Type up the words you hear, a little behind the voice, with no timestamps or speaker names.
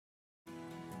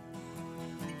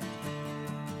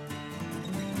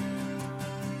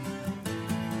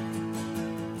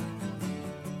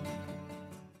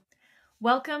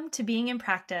Welcome to Being in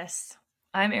Practice.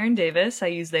 I'm Erin Davis. I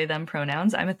use they, them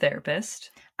pronouns. I'm a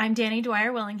therapist. I'm Danny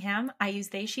Dwyer-Willingham. I use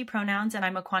they, she pronouns, and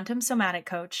I'm a quantum somatic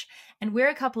coach. And we're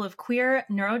a couple of queer,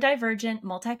 neurodivergent,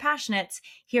 multi-passionates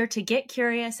here to get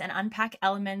curious and unpack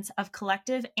elements of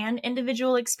collective and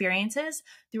individual experiences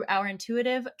through our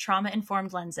intuitive,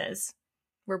 trauma-informed lenses.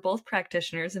 We're both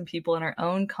practitioners and people in our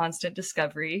own constant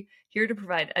discovery, here to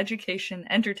provide education,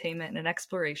 entertainment, and an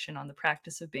exploration on the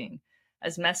practice of being,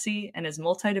 as messy and as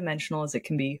multidimensional as it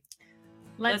can be.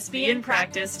 Let's be in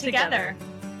practice together.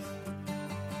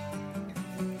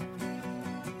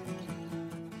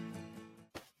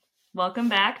 Welcome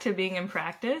back to Being in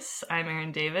Practice. I'm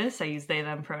Erin Davis. I use they,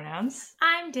 them pronouns.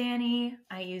 I'm Danny.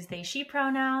 I use they, she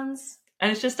pronouns.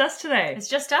 And it's just us today. It's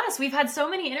just us. We've had so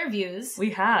many interviews.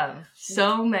 We have.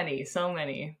 So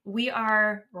many. We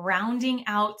are rounding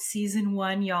out season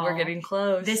 1, y'all. We're getting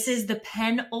close. This is the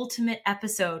penultimate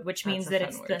episode, which means that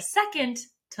it's the second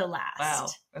to last. Wow.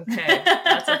 Okay.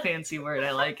 That's a fancy word.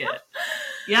 I like it.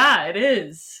 Yeah, it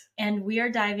is. And we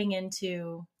are diving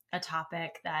into a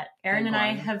topic that Erin and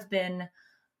I have been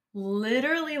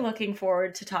literally looking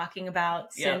forward to talking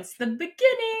about since the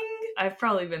beginning. I've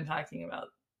probably been talking about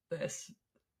this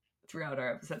throughout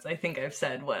our episodes. I think I've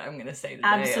said what I'm going to say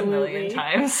today a million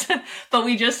times. But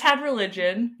we just had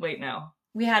religion. Wait, no.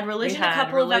 We had religion a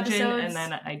couple of episodes. And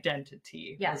then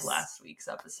identity was last week's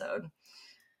episode.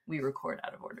 We record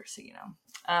out of order, so you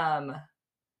know.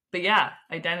 But yeah,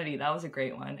 identity, that was a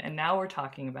great one. And now we're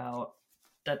talking about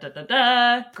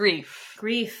grief.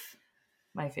 Grief.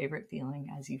 My favorite feeling,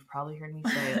 as you've probably heard me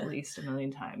say at least a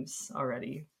million times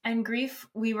already. And grief,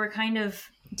 we were kind of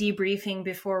debriefing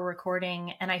before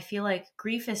recording, and I feel like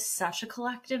grief is such a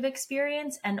collective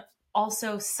experience and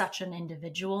also such an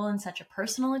individual and such a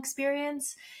personal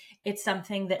experience. It's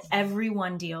something that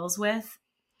everyone deals with,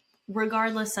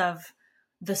 regardless of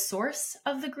the source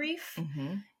of the grief.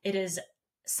 Mm-hmm. It is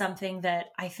something that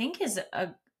I think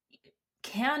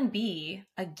can be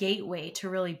a gateway to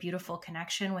really beautiful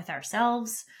connection with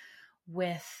ourselves,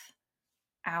 with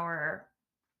our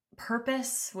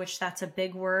purpose, which that's a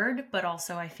big word, but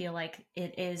also I feel like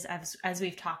it is, as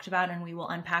we've talked about, and we will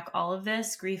unpack all of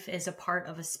this, grief is a part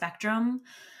of a spectrum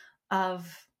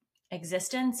of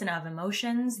existence and of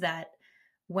emotions that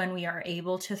when we are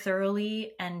able to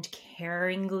thoroughly and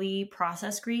caringly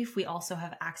process grief, we also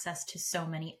have access to so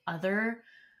many other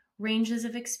ranges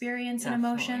of experience and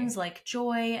emotions, like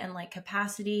joy and like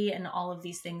capacity and all of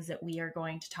these things that we are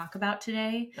going to talk about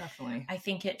today. Definitely. I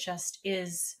think it just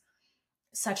is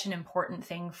such an important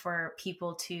thing for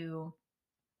people to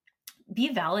be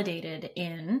validated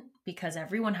in, because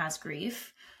everyone has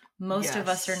grief. Most of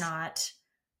us are not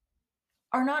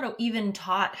even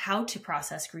taught how to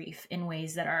process grief in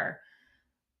ways that are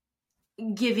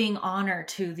giving honor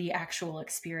to the actual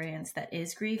experience that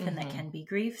is grief and that can be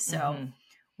grief. So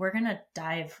we're going to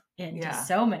dive into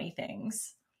so many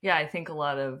things. Yeah, I think a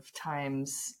lot of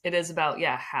times it is about, the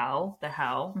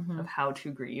how of how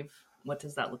to grieve. What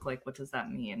does that look like? What does that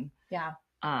mean? Yeah.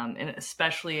 And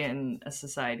especially in a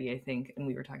society, I think, and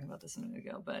we were talking about this a minute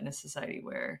ago, but in a society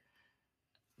where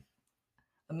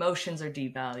emotions are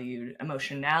devalued,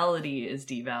 emotionality is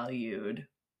devalued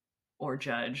or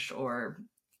judged or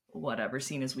whatever,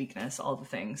 seen as weakness, all the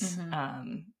things.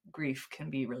 Grief can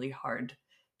be really hard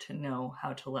to know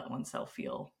how to let oneself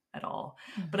feel at all.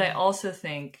 But I also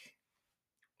think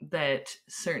that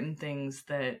certain things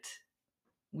that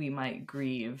we might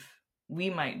grieve, we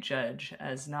might judge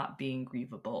as not being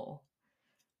grievable.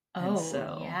 I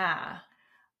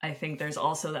think there's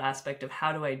also the aspect of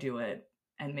how do I do it?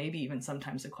 And maybe even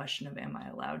sometimes a question of am I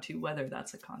allowed to, whether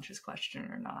that's a conscious question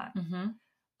or not.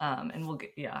 And we'll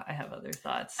get, I have other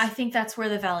thoughts. I think that's where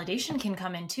the validation can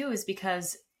come in too, is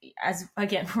because we're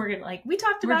gonna we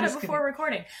talked about it before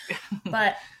recording,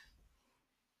 but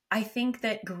I think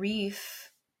that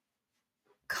grief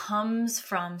comes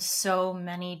from so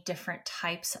many different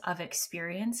types of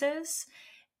experiences,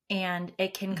 and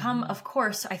it can come, of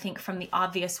course, I think from the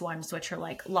obvious ones, which are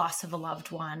like loss of a loved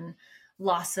one,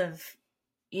 loss of,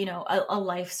 a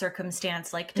life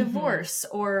circumstance like divorce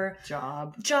or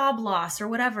job loss or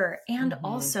whatever. And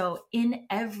also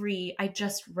I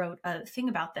just wrote a thing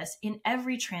about this, in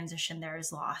every transition there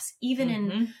is loss,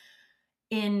 even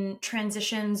in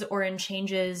transitions or in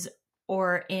changes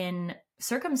or in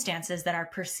circumstances that are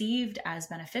perceived as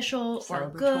beneficial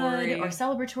or good or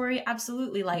celebratory.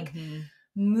 Absolutely. Like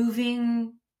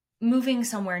moving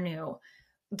somewhere new,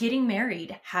 getting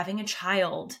married, having a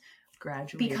child,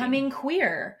 graduating, becoming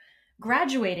queer,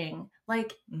 graduating,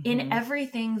 like in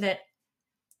everything that,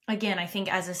 again, I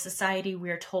think as a society,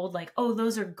 we're told like, oh,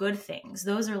 those are good things.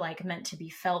 Those are like meant to be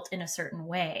felt in a certain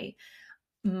way.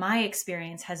 my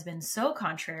experience has been so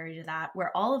contrary to that,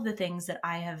 where all of the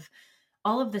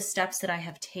steps that I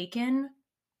have taken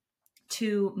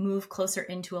to move closer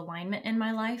into alignment in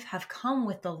my life have come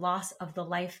with the loss of the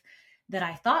life that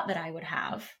I thought that I would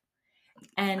have.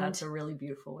 And that's a really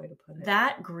beautiful way to put it.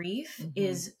 That grief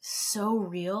is so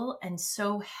real and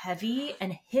so heavy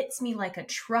and hits me like a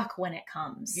truck when it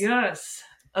comes. Yes.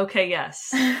 Okay, yes.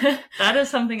 That is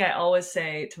something I always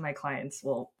say to my clients.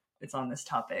 Well, it's on this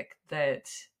topic that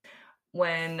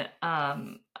when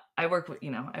I work with,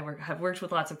 have worked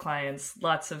with lots of clients,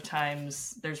 lots of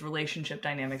times there's relationship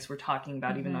dynamics we're talking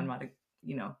about, even though I'm not,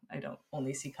 I don't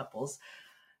only see couples.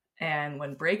 And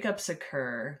when breakups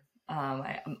occur,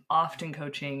 I'm often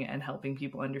coaching and helping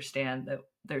people understand that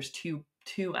there's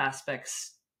two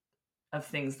aspects of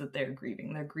things that they're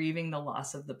grieving. They're grieving the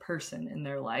loss of the person in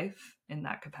their life, in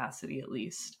that capacity at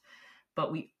least.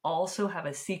 But we also have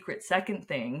a secret second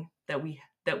thing that we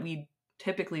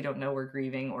typically don't know we're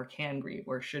grieving or can grieve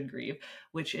or should grieve,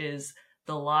 which is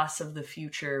the loss of the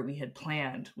future we had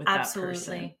planned with that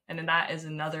person. And then that is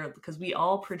another, because we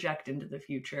all project into the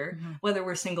future, whether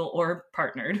we're single or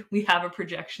partnered, we have a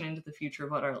projection into the future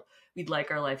of what we'd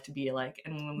like our life to be like.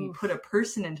 And when we put a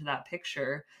person into that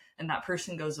picture and that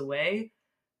person goes away,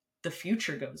 the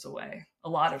future goes away a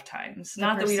lot of times.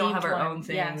 Not that we don't have our own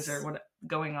things or what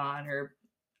going on or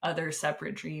other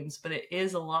separate dreams, but it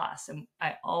is a loss. And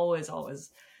I always,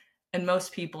 and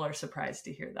most people are surprised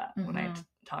to hear that when I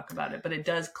talk about it, but it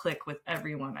does click with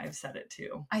everyone I've said it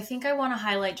to. I think I want to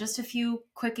highlight just a few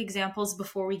quick examples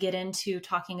before we get into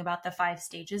talking about the 5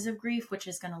 stages of grief, which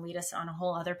is going to lead us on a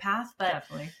whole other path. But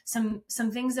definitely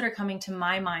some things that are coming to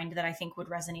my mind that I think would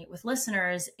resonate with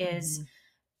listeners is,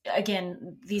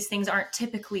 again, these things aren't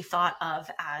typically thought of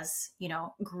as,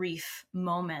 grief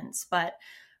moments. But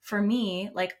for me,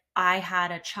 like, I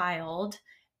had a child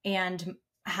and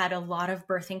had a lot of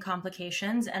birthing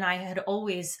complications. And I had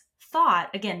always thought,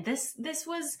 again, this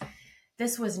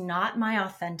was not my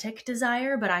authentic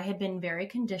desire, but I had been very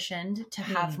conditioned to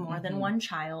have more than one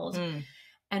child.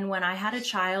 And when I had a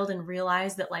child and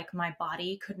realized that, like, my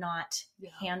body could not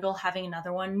handle having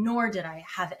another one, nor did I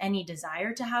have any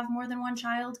desire to have more than one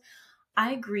child,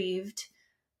 I grieved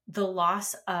the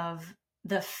loss of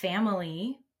the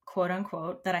family, quote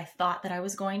unquote, that I thought that I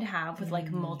was going to have with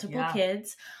like multiple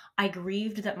kids. I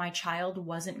grieved that my child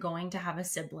wasn't going to have a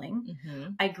sibling.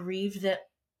 I grieved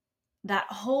that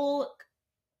whole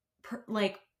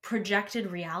projected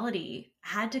reality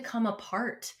had to come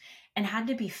apart and had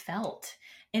to be felt.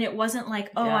 And it wasn't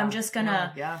like, oh, I'm just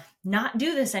gonna not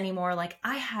do this anymore. Like,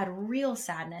 I had real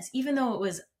sadness, even though it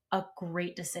was a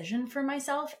great decision for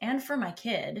myself and for my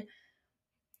kid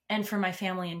and for my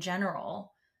family in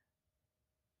general.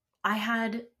 I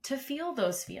had to feel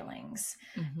those feelings.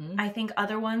 I think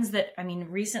other ones that,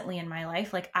 recently in my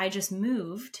life, like, I just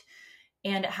moved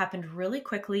and it happened really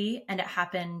quickly, and it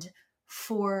happened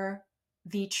for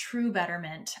the true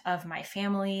betterment of my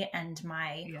family and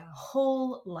my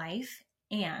whole life.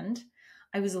 And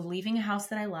I was leaving a house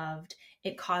that I loved.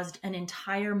 It caused an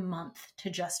entire month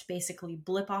to just basically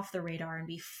blip off the radar and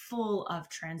be full of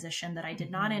transition that I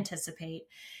did not anticipate.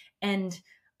 And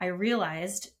I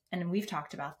realized, and we've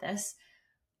talked about this,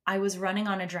 I was running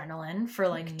on adrenaline for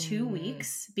like 2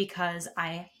 weeks because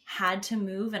I had to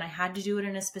move and I had to do it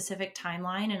in a specific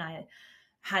timeline, and I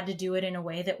had to do it in a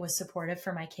way that was supportive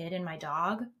for my kid and my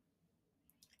dog.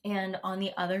 And on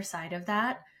the other side of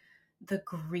that, the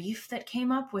grief that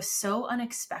came up was so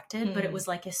unexpected, but it was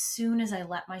like, as soon as I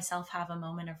let myself have a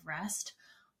moment of rest,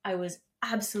 I was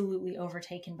absolutely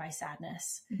overtaken by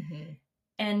sadness.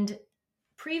 And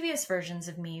previous versions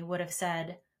of me would have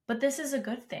said, but this is a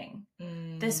good thing.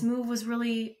 This move was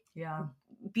really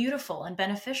beautiful and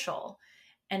beneficial.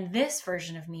 And this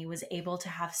version of me was able to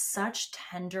have such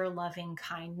tender, loving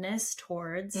kindness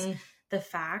towards the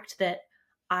fact that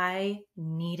I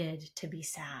needed to be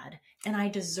sad and I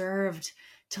deserved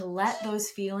to let those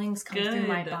feelings come through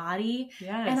my body.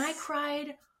 And I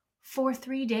cried for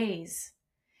 3 days.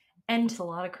 And it's a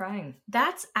lot of crying.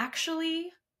 That's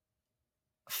actually,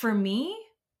 for me,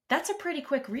 that's a pretty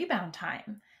quick rebound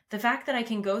time. The fact that I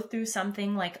can go through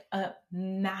something like a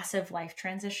massive life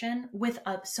transition with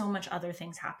so much other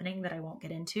things happening that I won't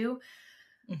get into.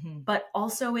 But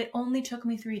also, it only took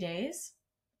me 3 days.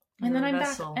 And then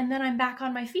I'm back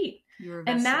on my feet.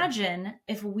 Imagine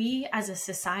if we as a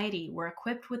society were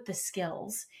equipped with the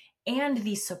skills and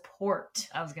the support.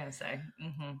 I was going to say,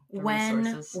 when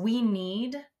resources. We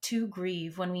need to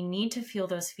grieve, when we need to feel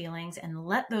those feelings and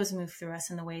let those move through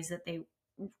us in the ways that they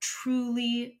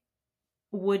truly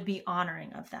would be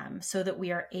honoring of them, so that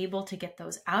we are able to get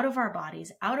those out of our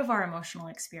bodies, out of our emotional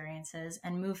experiences,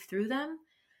 and move through them.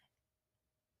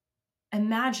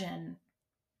 imagine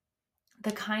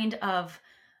the kind of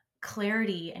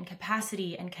clarity and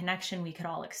capacity and connection we could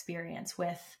all experience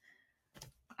with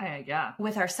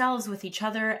ourselves, with each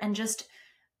other, and just,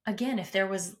 again, if there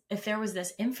was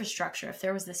this infrastructure, if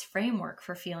there was this framework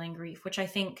for feeling grief, which I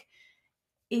think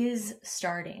is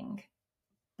starting,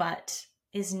 but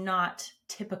is not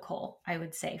typical, I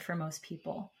would say, for most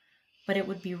people. But it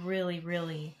would be really,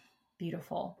 really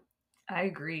beautiful. I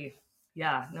agree.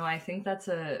 Yeah, no, I think that's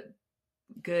a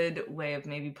good way of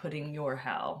maybe putting your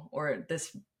how, or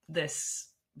this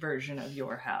version of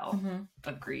your how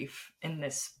of grief in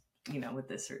this, with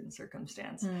this certain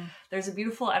circumstance. There's a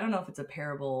beautiful, I don't know if it's a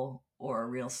parable or a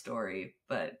real story,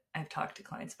 but I've talked to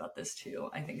clients about this too.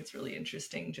 I think it's really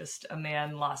interesting. Just a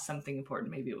man lost something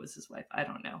important. Maybe it was his wife. I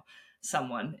don't know.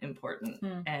 Someone important.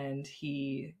 And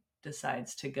he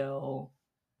decides to go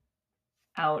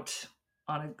out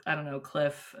on a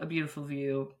cliff, a beautiful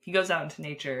view. He goes out into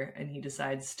nature and he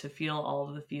decides to feel all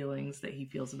of the feelings that he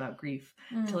feels about grief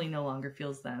until he no longer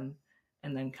feels them,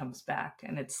 and then comes back.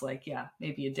 And it's like,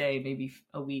 maybe a day, maybe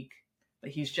a week, but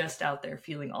he's just out there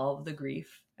feeling all of the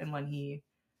grief. And when he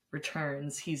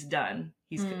returns, he's done.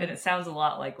 And it sounds a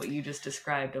lot like what you just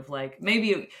described of like,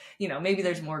 maybe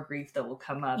there's more grief that will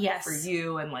come up for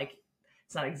you. And like,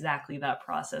 it's not exactly that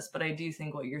process, but I do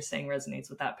think what you're saying resonates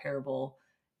with that parable.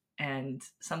 And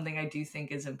something I do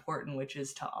think is important, which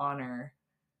is to honor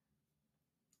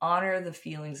the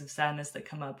feelings of sadness that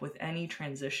come up with any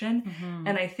transition.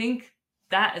 And I think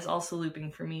that is also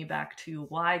looping for me back to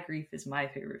why grief is my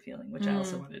favorite feeling, which I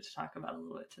also wanted to talk about a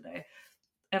little bit today.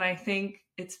 And I think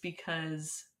it's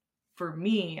because for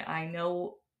me, I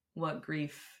know what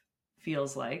grief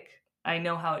feels like. I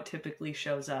know how it typically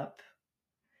shows up.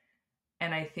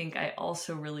 And I think I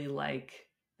also really like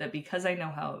that because I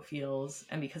know how it feels,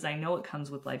 and because I know it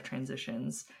comes with life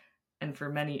transitions and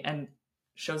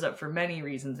shows up for many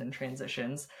reasons in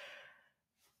transitions,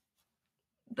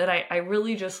 that I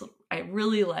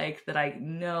really like that I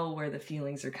know where the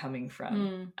feelings are coming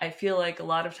from. I feel like a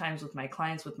lot of times with my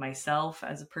clients, with myself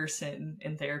as a person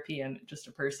in therapy and just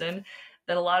a person,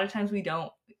 that a lot of times we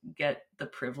don't get the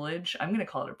privilege, I'm going to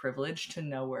call it a privilege, to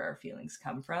know where our feelings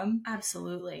come from.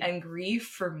 Absolutely. And grief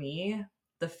for me,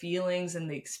 the feelings and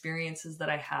the experiences that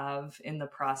I have in the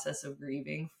process of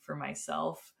grieving for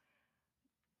myself,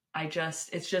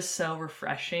 it's just so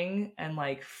refreshing and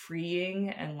like freeing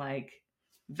and like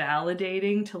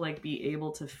validating to like be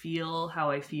able to feel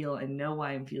how I feel and know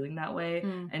why I'm feeling that way.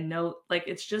 And know, like,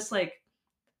 it's just like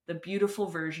the beautiful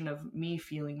version of me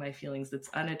feeling my feelings that's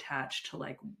unattached to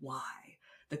like why.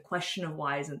 The question of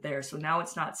why isn't there. So now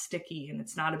it's not sticky, and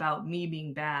it's not about me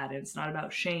being bad, and it's not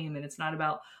about shame, and it's not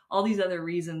about all these other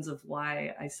reasons of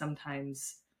why I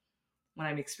sometimes, when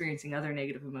I'm experiencing other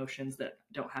negative emotions that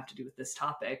don't have to do with this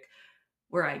topic,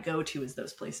 where I go to is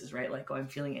those places, right? Like, oh, I'm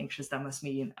feeling anxious. That must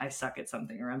mean I suck at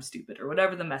something, or I'm stupid, or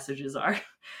whatever the messages are.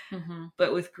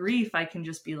 But with grief, I can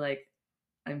just be like,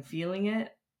 I'm feeling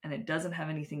it, and it doesn't have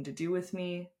anything to do with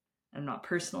me. I'm not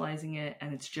personalizing it,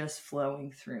 and it's just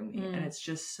flowing through me. And it's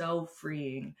just so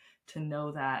freeing to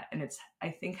know that. And it's, I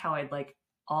think, how I'd like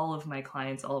all of my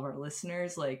clients, all of our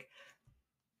listeners, like,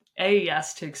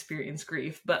 yes, to experience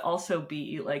grief, but also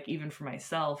B, like, even for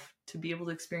myself, to be able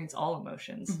to experience all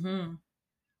emotions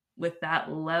with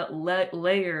that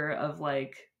layer of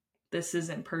like, this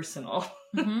isn't personal,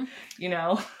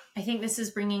 I think this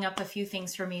is bringing up a few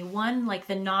things for me. One, like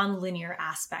the non-linear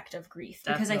aspect of grief,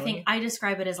 because I think I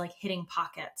describe it as like hitting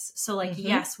pockets. So like,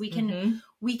 yes, we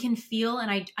can feel,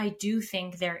 and I do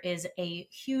think there is a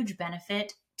huge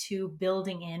benefit to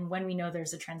building in when we know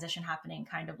there's a transition happening,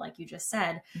 kind of like you just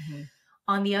said,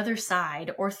 on the other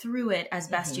side or through it as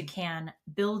best you can,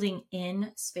 building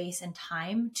in space and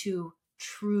time to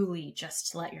truly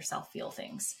just let yourself feel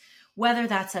things, whether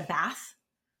that's a bath.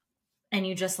 And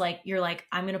you're like,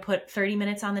 I'm going to put 30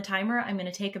 minutes on the timer. I'm going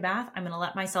to take a bath. I'm going to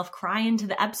let myself cry into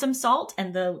the Epsom salt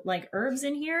and the like herbs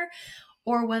in here.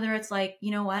 Or whether it's like,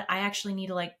 you know what, I actually need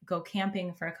to like go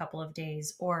camping for a couple of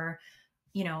days, or,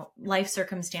 life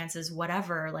circumstances,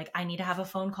 whatever. Like, I need to have a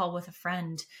phone call with a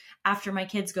friend after my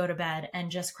kids go to bed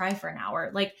and just cry for an hour.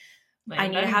 Like I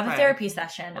need to have a therapy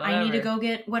session. Whatever. I need to go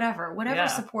get whatever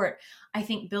support. I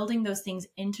think building those things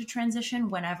into transition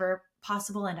whenever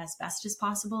possible and as best as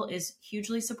possible is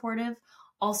hugely supportive.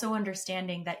 Also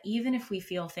understanding that even if we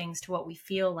feel things to what we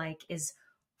feel like is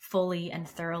fully and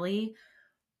thoroughly,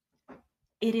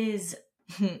 it is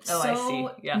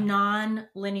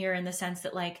non-linear in the sense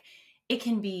that like it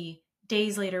can be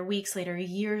days later, weeks later,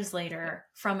 years later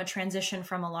from a transition,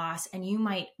 from a loss, and you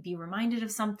might be reminded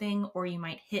of something, or you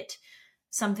might hit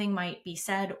something might be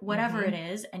said, whatever it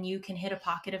is, and you can hit a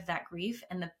pocket of that grief.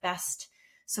 And the best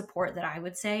support that I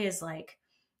would say is like,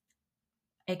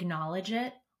 acknowledge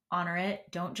it, honor it,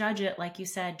 don't judge it. Like you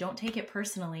said, don't take it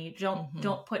personally.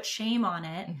 Don't put shame on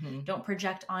it. Don't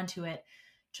project onto it.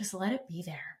 Just let it be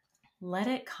there. Let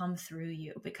it come through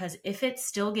you, because if it's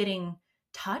still getting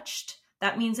touched,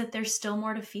 that means that there's still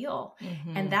more to feel.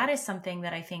 And that is something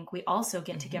that I think we also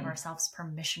get to give ourselves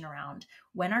permission around.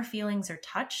 When our feelings are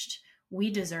touched, we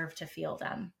deserve to feel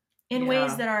them in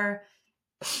ways that are,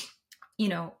 you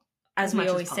know, as we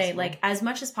always say, like as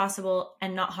much as possible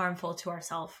and not harmful to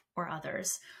ourselves or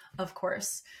others, of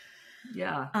course.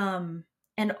 Yeah.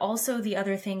 And also the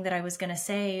other thing that I was going to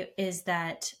say is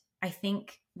that I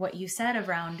think what you said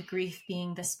around grief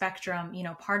being the spectrum, you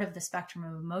know, part of the spectrum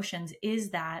of emotions,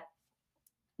 is that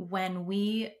when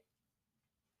we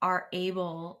are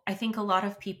able, I think a lot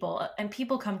of people, and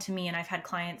people come to me and I've had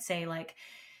clients say like,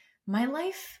 my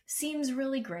life seems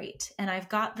really great and I've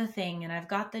got the thing and I've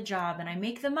got the job and I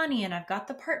make the money and I've got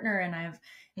the partner and I've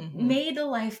made a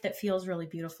life that feels really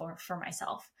beautiful for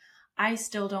myself. I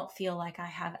still don't feel like I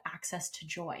have access to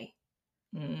joy.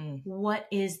 What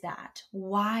is that?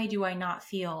 Why do I not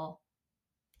feel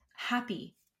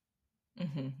happy?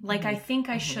 Like I think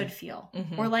I should feel,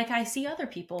 or like I see other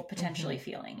people potentially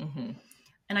feeling.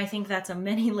 And I think that's a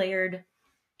many layered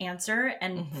answer.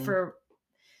 And for,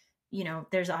 you know,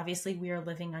 there's obviously, we are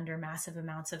living under massive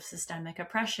amounts of systemic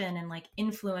oppression and like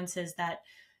influences that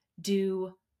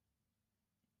do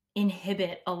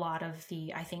inhibit a lot of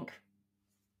the, I think,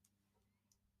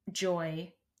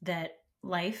 joy that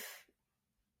life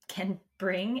can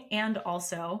bring. And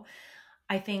also,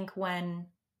 I think when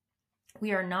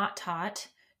we are not taught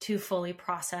to fully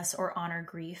process or honor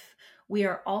grief, we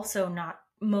are also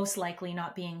most likely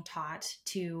not being taught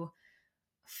to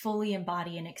fully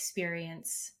embody and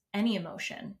experience any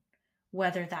emotion,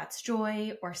 whether that's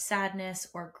joy or sadness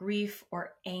or grief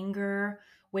or anger,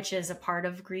 which is a part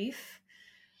of grief.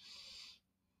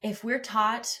 If we're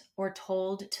taught or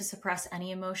told to suppress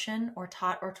any emotion, or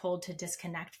taught or told to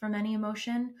disconnect from any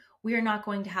emotion, we are not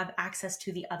going to have access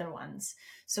to the other ones.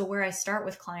 So where I start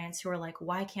with clients who are like,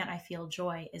 why can't I feel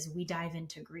joy, is we dive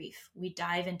into grief. We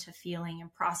dive into feeling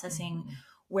and processing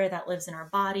where that lives in our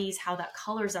bodies, how that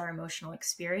colors our emotional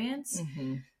experience,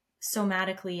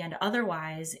 somatically and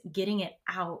otherwise, getting it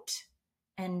out.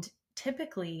 And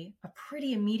typically a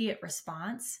pretty immediate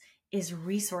response is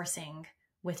resourcing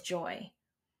with joy.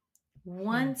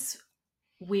 Once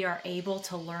we are able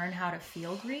to learn how to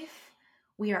feel grief,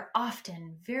 we are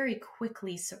often very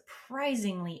quickly,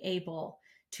 surprisingly able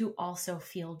to also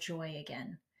feel joy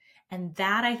again. And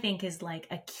that, I think, is like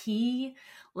a key,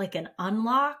 like an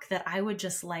unlock that I would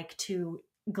just like to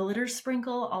glitter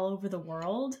sprinkle all over the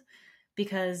world,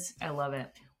 because I love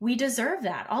it. We deserve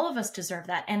that. All of us deserve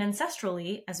that. And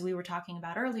ancestrally, as we were talking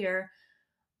about earlier,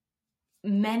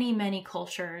 many, many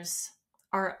cultures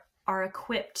are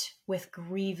equipped with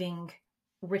grieving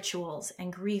rituals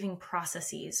and grieving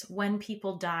processes. When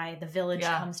people die, the village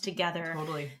comes together.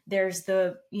 Totally. There's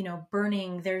the, you know,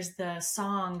 burning, there's the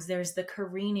songs, there's the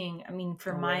careening. I mean,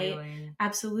 for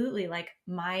absolutely, like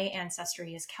my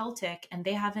ancestry is Celtic, and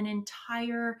they have an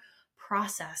entire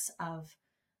process of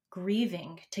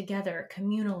grieving together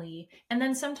communally, and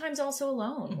then sometimes also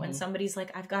alone. When somebody's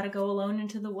like, I've got to go alone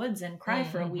into the woods and cry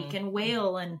for a week and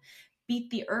wail and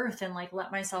beat the earth and like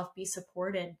let myself be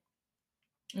supported.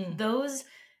 Those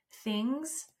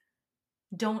things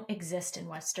don't exist in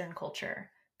Western culture.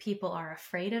 People are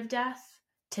afraid of death.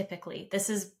 Typically, this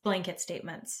is blanket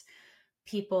statements.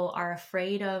 People are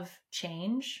afraid of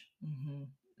change.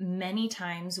 Many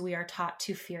times we are taught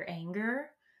to fear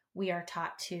anger. We are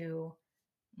taught to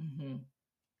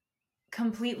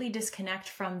completely disconnect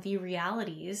from the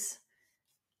realities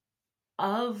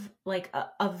of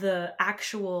of the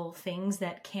actual things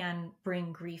that can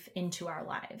bring grief into our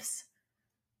lives.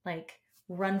 Like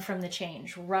run from the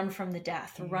change, run from the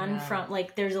death, run from,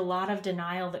 like, there's a lot of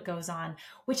denial that goes on,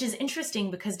 which is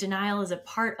interesting because denial is a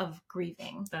part of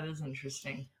grieving. That is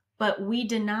interesting. But we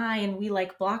deny and we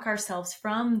like block ourselves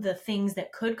from the things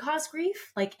that could cause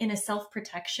grief, like in a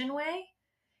self-protection way.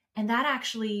 And that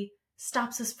actually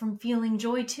stops us from feeling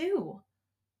joy too.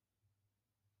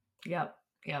 Yep.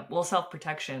 Well,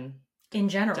 self-protection in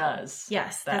general does.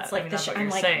 Yes. That. That's like, that's I'm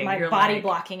like, saying. my You're body like...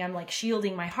 blocking. I'm like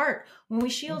shielding my heart. When we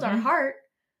shield our heart,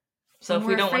 so if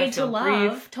we don't want to feel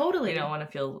grief, totally. we don't want to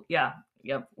feel,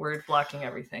 we're blocking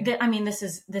everything. I mean, this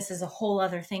is a whole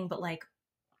other thing, but like,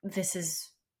 this is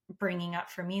bringing up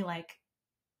for me, like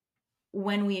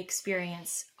when we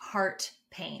experience heart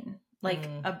pain, like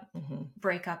a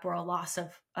breakup or a loss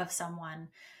of someone,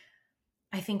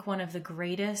 I think one of the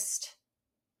greatest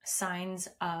signs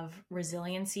of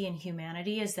resiliency and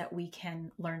humanity is that we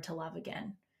can learn to love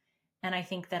again. And I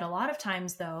think that a lot of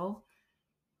times, though,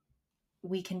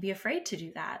 we can be afraid to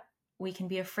do that. We can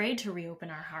be afraid to reopen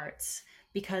our hearts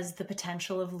because the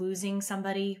potential of losing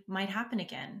somebody might happen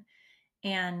again.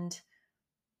 And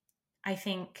I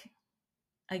think,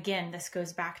 again, this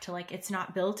goes back to like, it's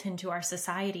not built into our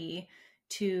society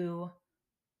to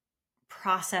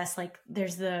process, like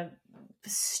there's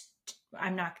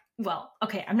I'm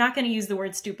not going to use the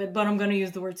word stupid, but I'm going to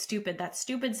use the word stupid. That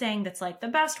stupid saying that's like the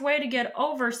best way to get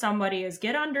over somebody is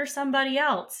get under somebody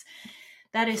else.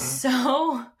 That is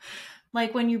so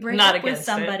like when you break up with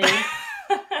somebody,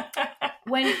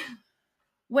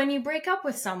 when you break up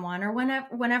with someone or when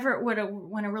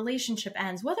a relationship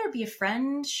ends, whether it be a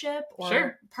friendship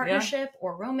or partnership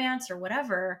or romance or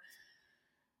whatever,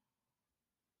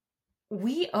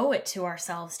 we owe it to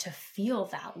ourselves to feel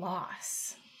that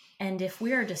loss. And if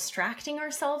we are distracting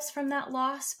ourselves from that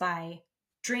loss by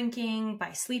drinking,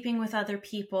 by sleeping with other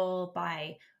people,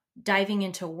 by diving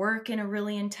into work in a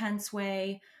really intense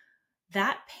way,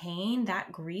 that pain,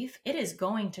 that grief, it is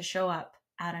going to show up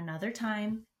at another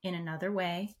time in another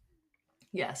way.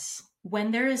 Yes.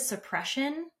 When there is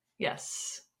suppression,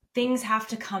 yes, things have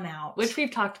to come out. Which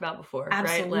we've talked about before,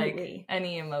 Absolutely. Right? Like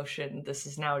any emotion, this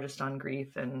is now just on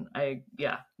grief. And I,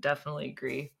 definitely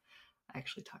agree. I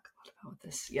actually talk a lot about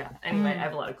this. Yeah. Anyway, I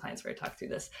have a lot of clients where I talk through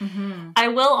this. Mm-hmm. I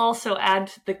will also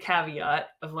add the caveat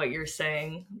of what you're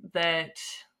saying that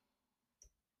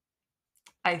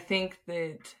I think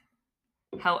that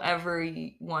however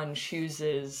one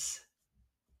chooses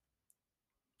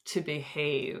to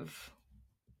behave,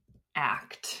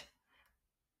 act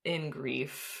in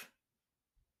grief,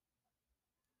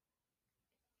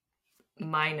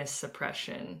 minus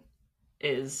suppression,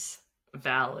 is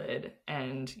valid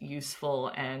and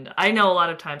useful. And I know a lot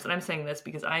of times, and I'm saying this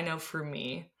because I know for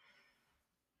me,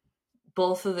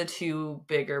 both of the two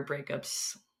bigger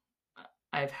breakups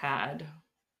I've had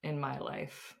in my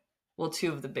life, well,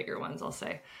 two of the bigger ones, I'll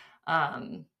say,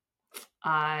 I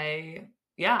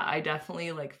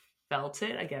definitely like felt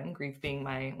it. Again, grief being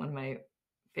one of my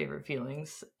favorite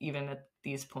feelings, even at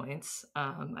these points.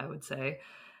 I would say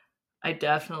I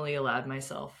definitely allowed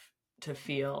myself to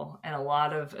feel, and a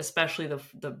lot of, especially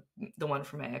the one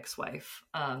from my ex-wife,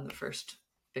 the first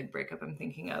big breakup I'm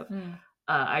thinking of.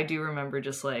 I do remember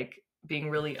just like being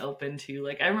really open to,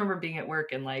 like, I remember being at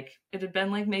work and like it had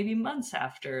been like maybe months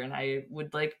after, and I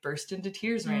would like burst into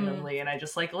tears randomly, and I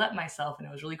just like let myself, and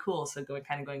it was really cool. So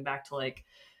going back to like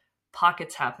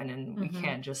pockets happen, and we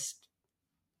can't just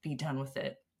be done with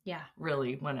it. Yeah,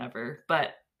 really, whenever.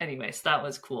 But anyways, that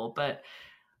was cool. But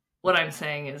what I'm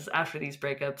saying is, after these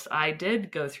breakups, I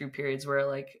did go through periods where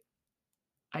like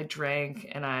I drank,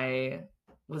 and I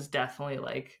was definitely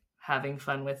like having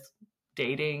fun with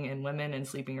dating and women and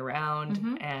sleeping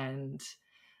around, and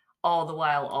all the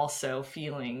while also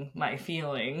feeling my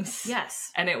feelings.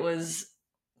 Yes. And it was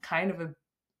kind of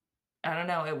I don't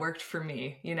know, it worked for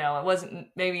me. You know, it wasn't,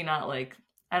 maybe not like,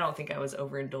 I don't think I was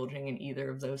overindulging in either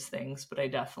of those things, but I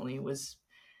definitely was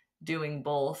doing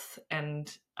both.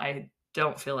 And I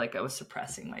don't feel like I was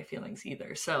suppressing my feelings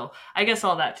either. So I guess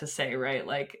all that to say, right,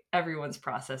 like everyone's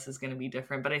process is going to be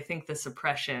different. But I think the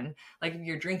suppression, like if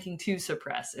you're drinking to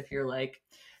suppress, if you're like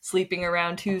sleeping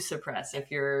around to suppress,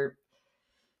 if you're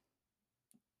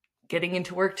getting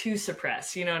into work to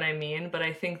suppress, you know what I mean? But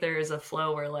I think there is a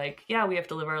flow where like, yeah, we have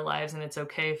to live our lives, and it's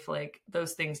okay if like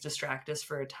those things distract us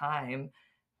for a time,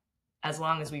 as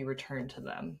long as we return to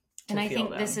them. And I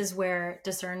think this is where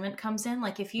discernment comes in.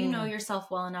 Like if you know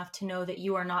yourself well enough to know that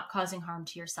you are not causing harm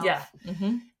to yourself,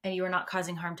 and you are not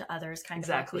causing harm to others, kind of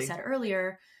like we said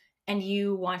earlier, and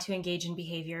you want to engage in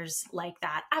behaviors like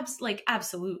that,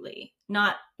 absolutely.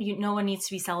 Not, no one needs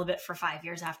to be celibate for 5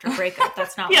 years after a breakup.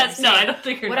 That's not what I'm saying. I don't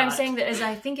think you're what I'm saying that is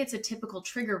I think it's a typical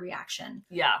trigger reaction.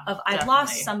 Yeah. Of I've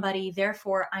lost somebody,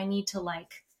 therefore I need to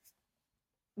like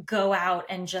go out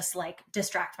and just like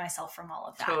distract myself from all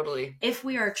of that. Totally. If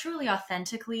we are truly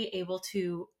authentically able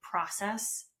to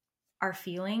process our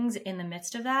feelings in the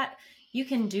midst of that, you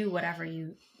can do whatever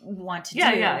you want to do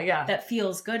that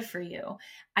feels good for you.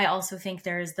 I also think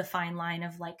there is the fine line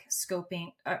of like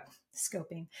coping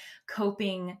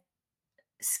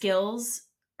skills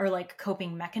or like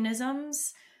coping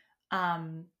mechanisms,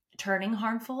 turning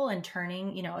harmful and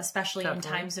turning, you know, especially in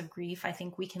times of grief. I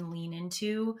think we can lean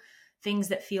into things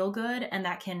that feel good, and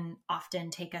that can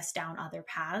often take us down other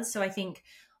paths. So I think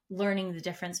learning the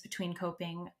difference between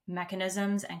coping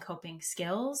mechanisms and coping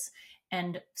skills,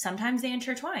 and sometimes they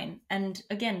intertwine. And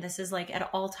again, this is like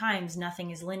at all times, nothing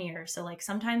is linear. So like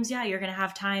sometimes, you're going to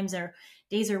have times or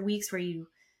days or weeks where you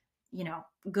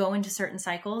go into certain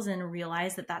cycles and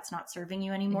realize that that's not serving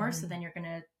you anymore. Mm-hmm. So then you're going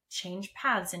to change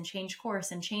paths and change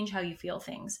course and change how you feel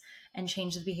things and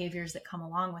change the behaviors that come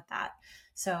along with that.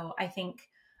 So I think,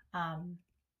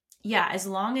 as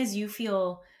long as you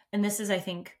feel, and this is, I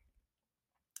think,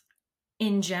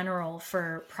 in general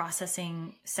for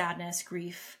processing sadness,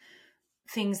 grief,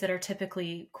 things that are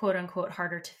typically quote unquote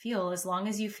harder to feel, as long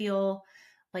as you feel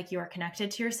like you are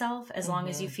connected to yourself, as long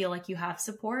as you feel like you have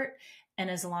support, and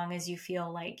as long as you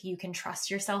feel like you can trust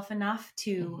yourself enough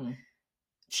to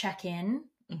check in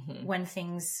when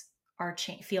things are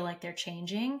feel like they're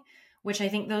changing, which I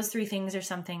think those three things are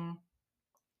something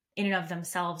in and of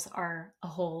themselves are a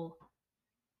whole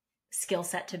skill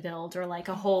set to build, or like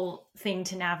a whole thing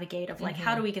to navigate of like,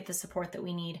 how do we get the support that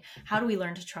we need? How do we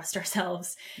learn to trust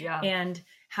ourselves? Yeah. And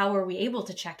how are we able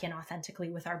to check in authentically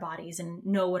with our bodies and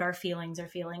know what our feelings are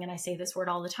feeling? And I say this word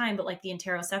all the time, but like the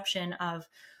interoception of,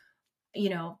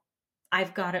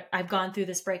 I've gone through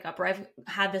this breakup, or I've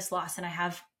had this loss and I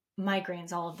have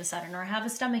migraines all of a sudden, or I have a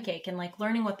stomach ache, and like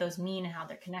learning what those mean and how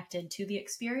they're connected to the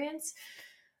experience.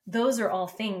 Those are all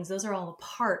a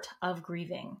part of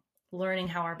grieving, learning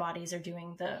how our bodies are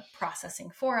doing the processing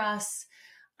for us,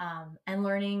 and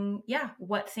learning,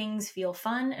 what things feel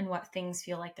fun and what things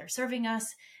feel like they're serving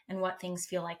us and what things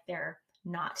feel like they're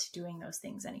not doing those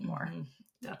things anymore.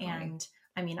 And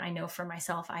I mean, I know for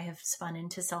myself, I have spun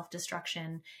into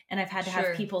self-destruction, and I've had to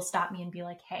have people stop me and be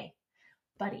like, hey,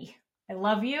 buddy, I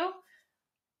love you.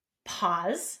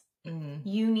 Pause.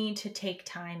 You need to take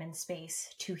time and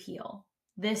space to heal.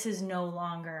 This is no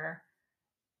longer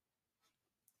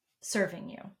serving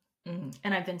you.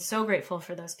 And I've been so grateful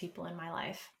for those people in my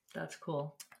life. That's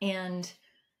cool. And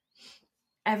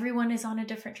everyone is on a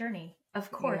different journey.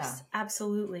 Of course. Yeah.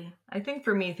 Absolutely. I think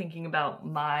for me, thinking about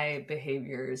my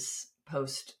behaviors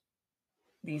post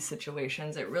these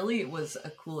situations, it really was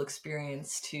a cool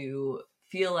experience to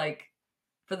feel like,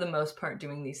 for the most part,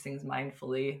 doing these things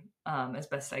mindfully, as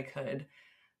best I could,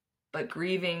 but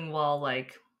grieving while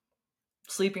like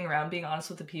sleeping around, being honest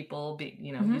with the people,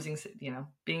 using,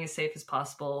 being as safe as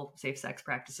possible, safe sex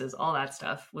practices, all that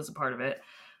stuff was a part of it.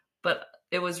 But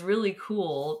it was really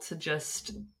cool to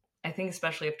just, I think,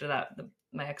 especially after that,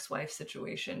 my ex-wife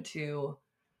situation, to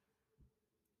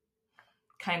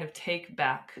kind of take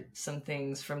back some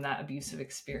things from that abusive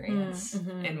experience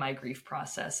in my grief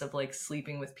process of like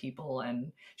sleeping with people.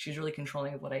 And she was really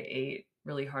controlling of what I ate,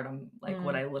 really hard on like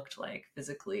what I looked like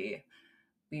physically.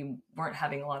 We weren't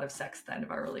having a lot of sex at the end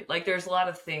of our relationship. Like there's a lot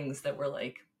of things that were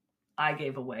like, I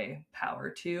gave away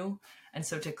power to. And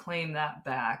so to claim that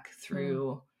back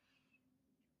through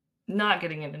not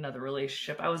getting in another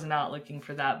relationship, I was not looking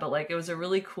for that, but like it was a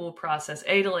really cool process,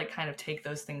 to like kind of take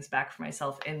those things back for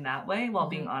myself in that way, while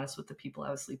being honest with the people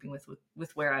I was sleeping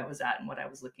with where I was at and what I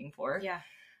was looking for.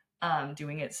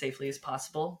 Doing it safely as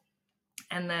possible.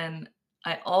 And then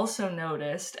I also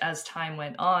noticed as time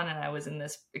went on and I was in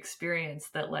this experience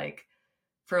that like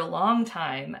for a long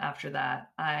time after that,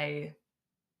 I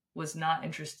was not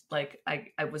interested. Like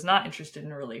I was not interested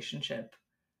in a relationship,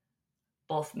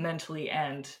 both mentally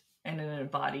and in an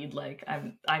embodied, like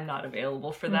I'm not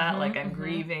available for that. Like I'm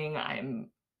grieving, I'm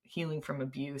healing from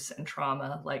abuse and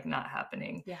trauma, like not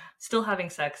happening. Still having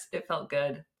sex. It felt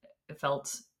good. It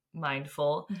felt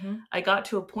mindful. I got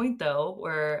to a point though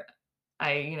where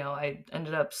I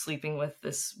ended up sleeping with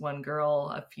this one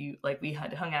girl we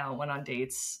had hung out, went on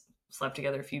dates, slept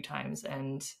together a few times,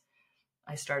 and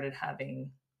I started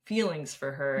having feelings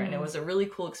for her. And it was a really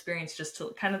cool experience, just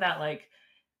to kind of that like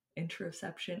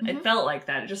interoception. It felt like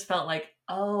that. It just felt like,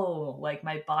 oh, like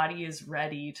my body is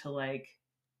ready to like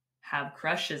have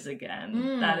crushes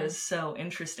again. That is so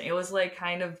interesting. It was like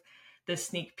kind of this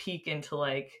sneak peek into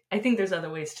like, I think there's other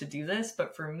ways to do this,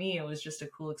 but for me, it was just a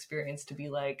cool experience to be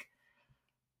like,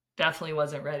 definitely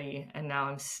wasn't ready. And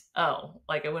now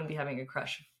I wouldn't be having a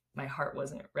crush if my heart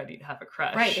wasn't ready to have a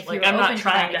crush. Right. If like I'm not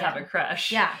trying to have a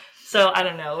crush. Yeah. So I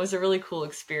don't know. It was a really cool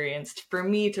experience for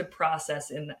me to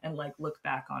process and like look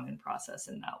back on and process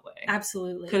in that way.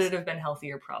 Absolutely. Could it have been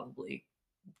healthier? Probably.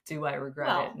 Do I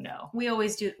regret it? No. We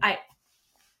always do.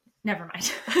 Never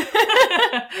mind.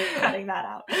 Cutting that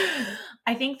out.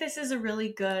 I think this is a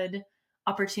really good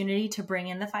opportunity to bring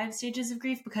in the 5 stages of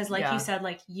grief, because like you said,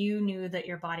 like you knew that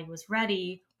your body was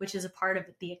ready, which is a part of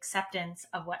the acceptance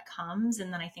of what comes.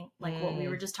 And then I think like what we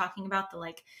were just talking about, the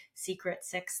like secret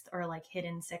 6th or like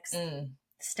hidden 6th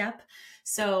step.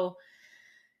 So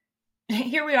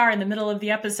here we are in the middle of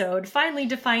the episode, finally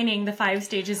defining the 5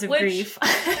 stages of grief.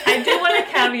 I do want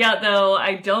to caveat though,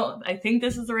 I think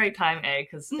this is the right time, A,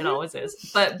 because it always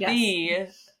is, but B,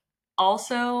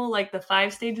 also like the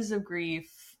 5 stages of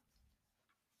grief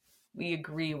we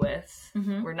agree with.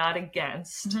 Mm-hmm. We're not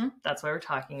against. Mm-hmm. That's why we're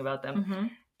talking about them. Mm-hmm.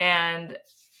 And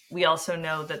we also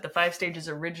know that the 5 stages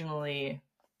originally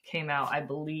came out, I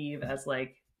believe, as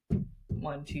like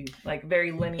 1, 2, like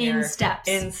very linear. In steps.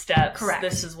 Correct.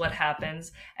 This is what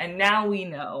happens. And now we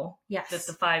know yes. that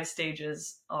the 5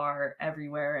 stages are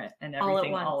everywhere and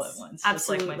everything all at once.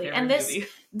 Absolutely. Just like my favorite and movie.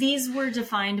 These were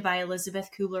defined by Elizabeth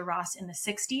Kubler-Ross in the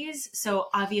 60s. So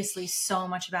obviously so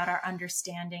much about our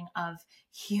understanding of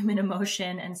human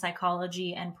emotion and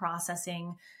psychology and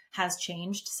processing has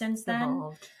changed since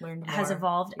then.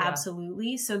 Evolved. Yeah.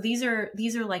 Absolutely. So these are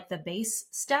like the base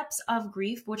steps of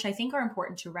grief, which I think are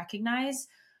important to recognize.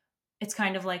 It's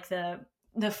kind of like the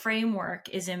framework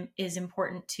is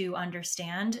important to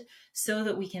understand so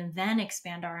that we can then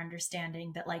expand our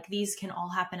understanding that like these can all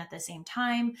happen at the same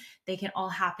time. They can all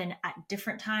happen at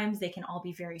different times. They can all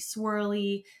be very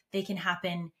swirly. They can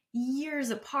happen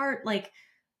years apart. Like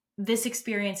this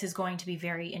experience is going to be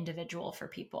very individual for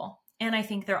people. And I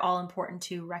think they're all important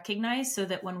to recognize so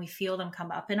that when we feel them come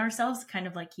up in ourselves, kind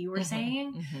of like you were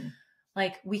saying,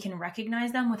 like we can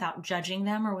recognize them without judging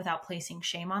them or without placing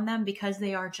shame on them because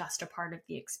they are just a part of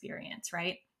the experience,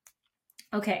 right?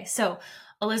 Okay, so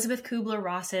Elizabeth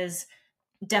Kubler-Ross's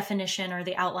definition or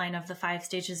the outline of the 5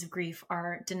 stages of grief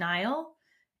are denial,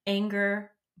 anger,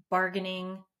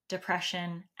 bargaining,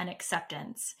 depression, and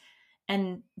acceptance.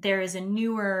 And there is a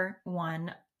newer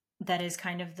one that is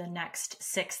kind of the next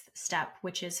 6th step,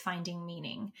 which is finding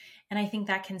meaning. And I think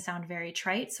that can sound very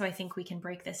trite. So I think we can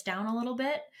break this down a little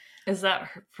bit. Is that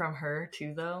from her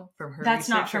too, though? From her? That's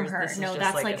not from her. No,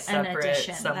 that's like an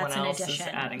addition. That's an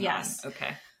addition. Yes. On.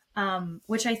 Okay.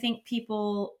 Which I think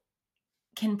people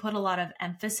can put a lot of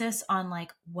emphasis on,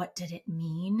 like, what did it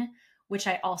mean? Which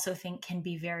I also think can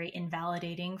be very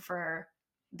invalidating for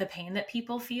the pain that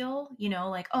people feel. You know,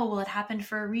 like, oh, well, it happened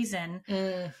for a reason.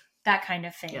 That kind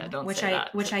of thing. Yeah, don't which say I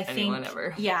that which to I anyone think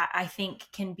ever. Yeah, I think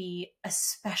can be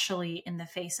especially in the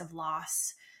face of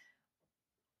loss.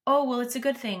 Oh, well, it's a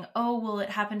good thing. Oh, well, it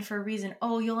happened for a reason.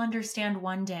 Oh, you'll understand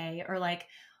one day, or like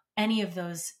any of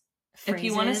those phrases. If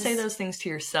you want to say those things to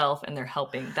yourself and they're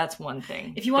helping, that's one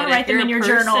thing. If you want to write them in your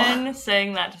journal,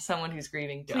 saying that to someone who's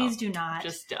grieving, please do not.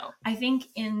 Just don't. I think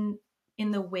in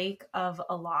the wake of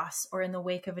a loss, or in the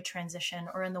wake of a transition,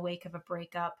 or in the wake of a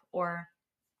breakup, or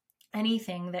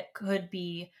anything that could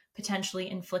be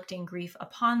potentially inflicting grief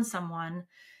upon someone,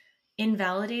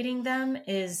 invalidating them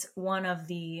is one of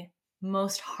the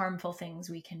most harmful things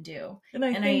we can do. And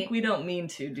I think we don't mean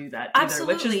to do that either,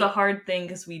 absolutely. Which is the hard thing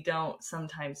because we don't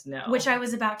sometimes know. Which I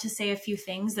was about to say a few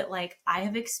things that like I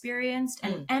have experienced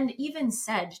and even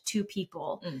said to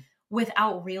people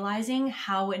without realizing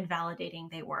how invalidating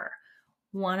they were.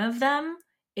 One of them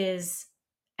is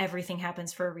everything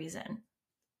happens for a reason.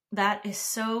 That is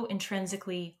so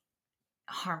intrinsically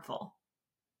harmful.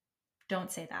 Don't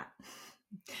say that.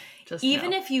 Just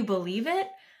even if you believe it,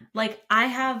 like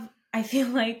I feel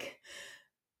like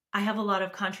I have a lot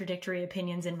of contradictory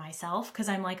opinions in myself because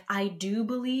I'm like, I do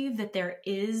believe that there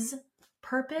is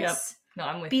purpose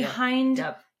behind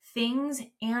things,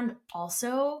 and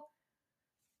also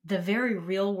the very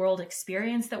real world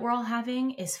experience that we're all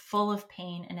having is full of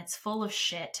pain and it's full of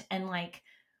shit, and like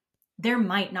there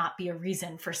might not be a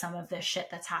reason for some of this shit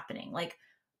that's happening. Like,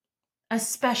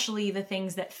 especially the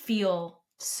things that feel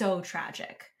so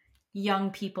tragic.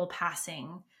 Young people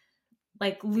passing,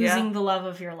 like losing the love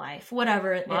of your life,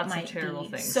 whatever it might be.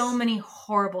 Things. So many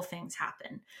horrible things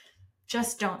happen.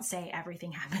 Just don't say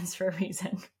everything happens for a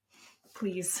reason.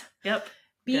 Please. Yep.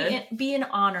 Be an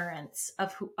honorance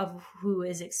of who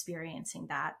is experiencing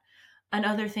that.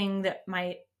 Another thing that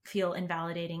might feel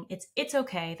invalidating, it's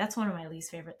okay. That's one of my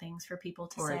least favorite things for people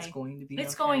to say. It's going to be okay.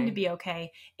 It's going to be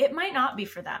okay. It might not be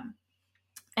for them.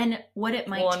 And what it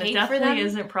might take for them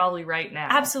isn't probably right now.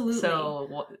 Absolutely.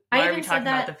 So why are we talking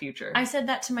about the future? I said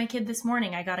that to my kid this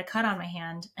morning. I got a cut on my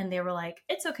hand and they were like,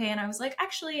 it's okay. And I was like,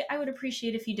 actually, I would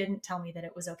appreciate if you didn't tell me that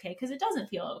it was okay because it doesn't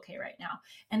feel okay right now.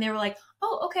 And they were like,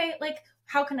 oh, okay. Like,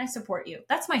 how can I support you?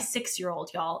 That's my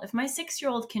 6-year-old, y'all. If my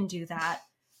 6-year-old can do that,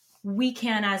 we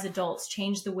can, as adults,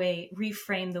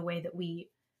 reframe the way that we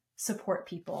support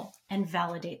people and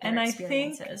validate their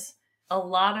experiences. I think a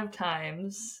lot of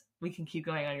times, we can keep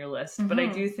going on your list, but I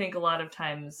do think a lot of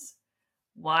times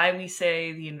why we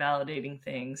say the invalidating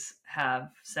things, have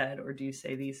said or do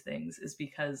say these things, is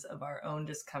because of our own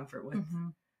discomfort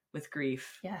with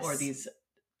grief or these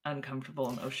uncomfortable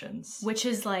emotions. Which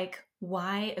is like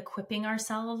why equipping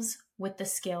ourselves with the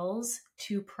skills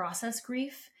to process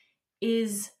grief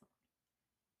is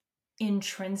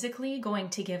intrinsically going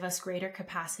to give us greater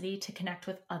capacity to connect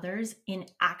with others in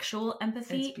actual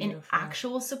empathy, in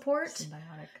actual support.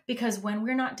 Symbiotic. Because when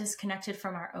we're not disconnected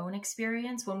from our own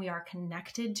experience, when we are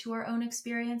connected to our own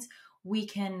experience, we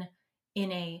can,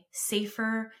 in a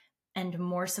safer and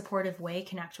more supportive way,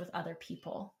 connect with other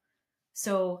people.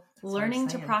 So learning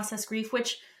to process grief,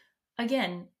 which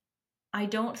again, I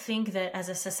don't think that as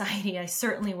a society, I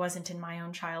certainly wasn't in my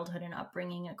own childhood and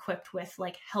upbringing equipped with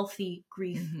like healthy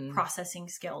grief processing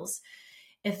skills.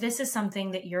 If this is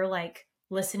something that you're like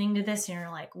listening to this and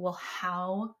you're like, well,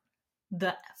 how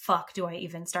the fuck do I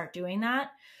even start doing that?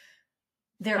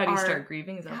 How do you start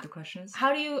grieving? Is that what the question is?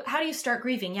 How do you start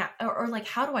grieving? Yeah. Or like,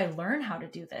 how do I learn how to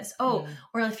do this? Or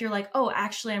if you're like, oh,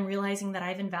 actually, I'm realizing that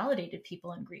I've invalidated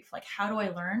people in grief. Like, how do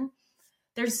I learn?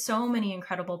 There's so many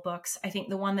incredible books. I think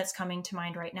the one that's coming to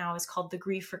mind right now is called The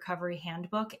Grief Recovery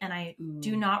Handbook. And I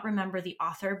do not remember the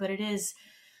author, but it is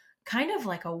kind of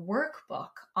like a workbook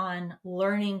on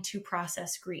learning to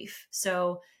process grief.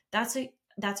 So that's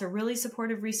a really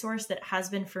supportive resource that has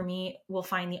been for me. We'll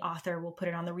find the author, we'll put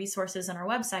it on the resources on our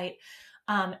website.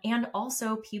 And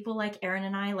also people like Erin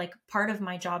and I, like part of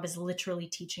my job is literally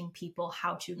teaching people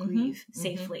how to grieve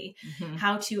safely,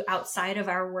 how to, outside of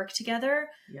our work together,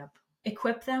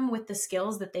 equip them with the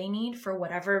skills that they need for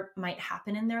whatever might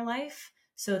happen in their life,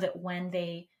 so that when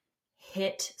they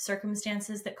hit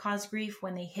circumstances that cause grief,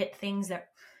 when they hit things that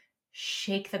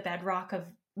shake the bedrock of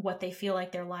what they feel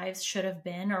like their lives should have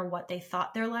been or what they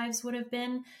thought their lives would have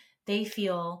been, they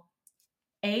feel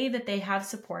that they have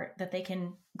support that they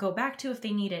can go back to if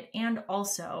they need it, and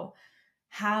also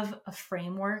have a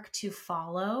framework to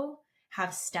follow,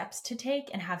 have steps to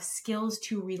take, and have skills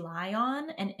to rely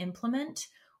on and implement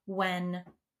when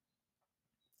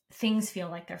things feel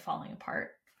like they're falling apart.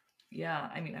 Yeah.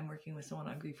 I mean, I'm working with someone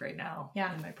on grief right now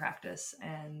in my practice.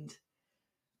 And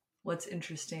what's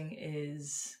interesting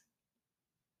is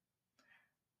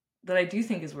that I do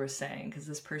think is worth saying, because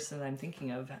this person I'm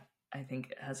thinking of, I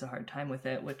think has a hard time with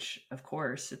it, which of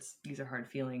course these are hard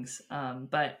feelings.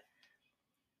 But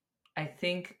I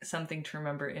think something to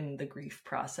remember in the grief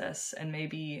process, and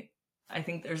maybe I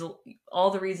think there's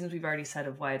all the reasons we've already said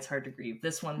of why it's hard to grieve.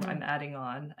 This one I'm adding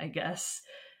on, I guess,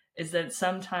 is that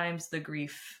sometimes the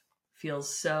grief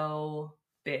feels so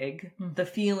big. The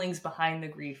feelings behind the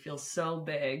grief feel so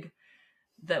big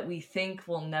that we think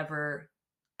we'll never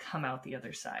come out the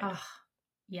other side. Oh,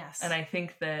 yes. And I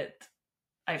think that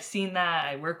I've seen that.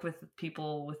 I work with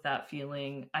people with that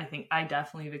feeling. I think I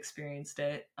definitely have experienced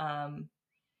it.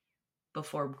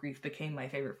 Before grief became my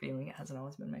favorite feeling. It hasn't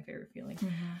always been my favorite feeling.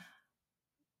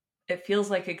 It feels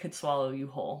like it could swallow you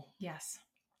whole. Yes.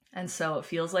 And so it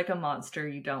feels like a monster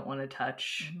you don't want to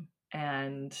touch.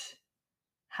 And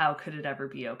how could it ever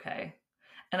be okay?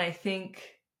 And I think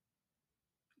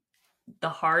the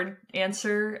hard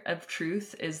answer of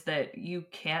truth is that you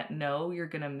can't know you're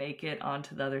going to make it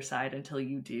onto the other side until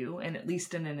you do. And at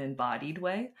least in an embodied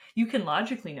way, you can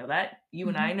logically know that. You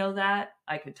and I know that.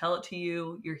 I could tell it to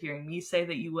you. You're hearing me say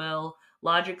that you will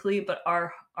logically, but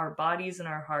our bodies and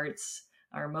our hearts,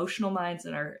 our emotional minds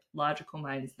and our logical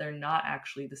minds, they're not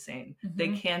actually the same. They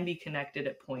can be connected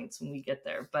at points when we get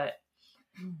there, but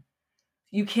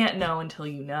you can't know until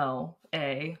you know,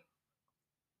 A.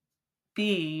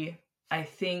 B, I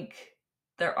think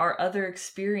there are other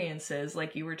experiences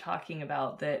like you were talking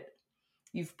about that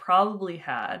you've probably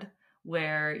had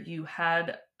where you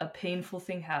had a painful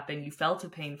thing happen, you felt a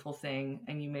painful thing,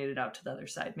 and you made it out to the other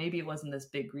side. Maybe it wasn't this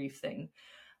big grief thing,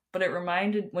 but it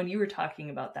reminded, when you were talking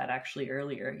about that actually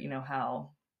earlier, you know,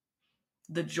 how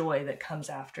the joy that comes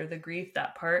after the grief,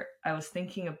 that part, I was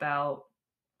thinking about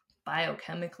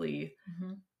biochemically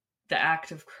the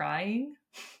act of crying.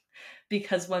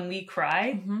 Because when we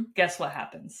cry, guess what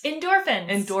happens?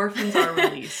 Endorphins are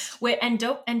released. Wait, and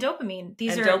dopamine.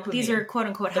 These are quote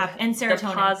unquote happy, and serotonin. The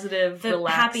positive, the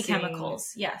relaxing, happy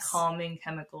chemicals. Yes. Calming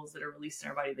chemicals that are released in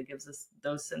our body that gives us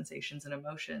those sensations and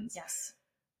emotions. Yes.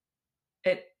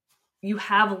 You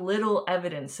have little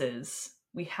evidences.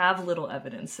 We have little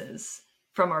evidences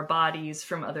from our bodies,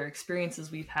 from other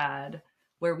experiences we've had,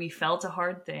 where we felt a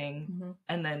hard thing,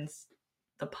 and then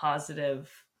the positive,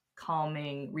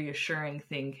 calming, reassuring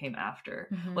thing came after,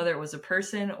 whether it was a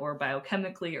person or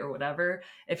biochemically or whatever.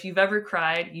 If you've ever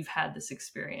cried, you've had this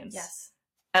experience. Yes.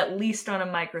 At least on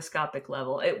a microscopic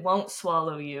level. It won't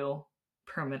swallow you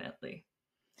permanently.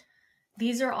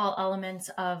 These are all elements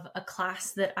of a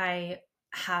class that I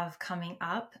have coming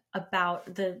up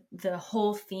about the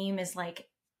whole theme is like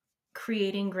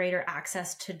creating greater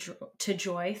access to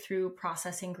joy through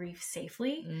processing grief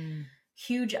safely.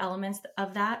 Huge elements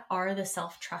of that are the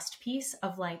self-trust piece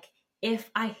of like, if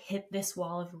I hit this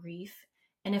wall of grief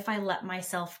And if I let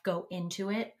myself go into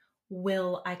it,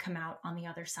 will I come out on the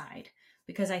other side?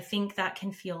 Because I think that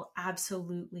can feel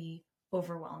absolutely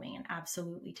overwhelming and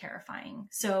absolutely terrifying.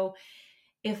 So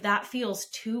if that feels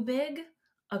too big,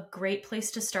 a great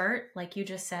place to start, like you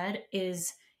just said,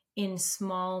 is in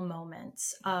small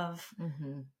moments of,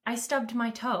 I stubbed my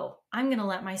toe. I'm going to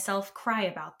let myself cry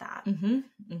about that.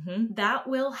 That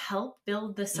will help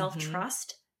build the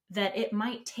self-trust that it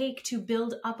might take to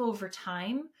build up over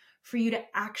time for you to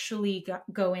actually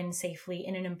go in safely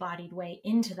in an embodied way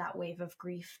into that wave of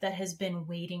grief that has been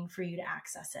waiting for you to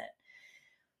access it.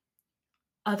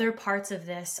 Other parts of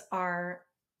this are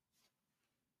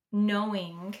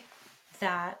knowing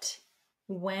that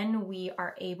when we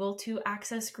are able to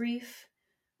access grief,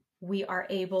 we are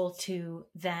able to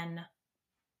then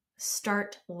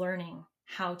start learning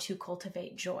how to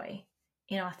cultivate joy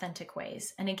in authentic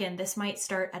ways. And again, this might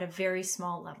start at a very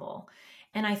small level.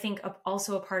 And I think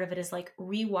also a part of it is like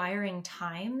rewiring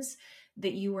times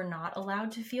that you were not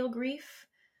allowed to feel grief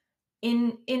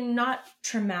in not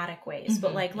traumatic ways,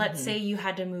 but like, let's say you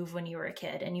had to move when you were a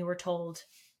kid and you were told,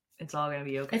 it's all going to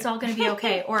be okay. It's all going to be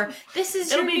okay. Or this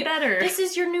is It'll be better. This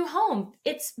is your new home.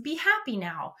 Be happy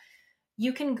now.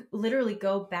 You can literally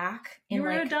go back in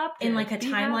like a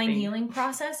timeline healing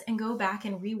process and go back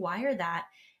and rewire that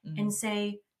and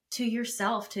say to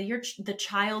yourself, to the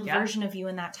child version of you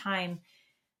in that time,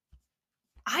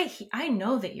 I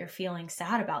know that you're feeling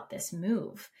sad about this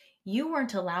move. You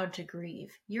weren't allowed to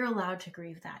grieve. You're allowed to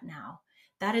grieve that now.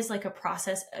 That is like a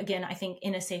process. Again, I think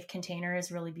in a safe container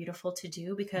is really beautiful to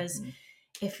do, because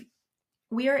if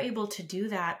we are able to do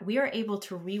that, we are able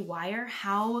to rewire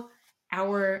how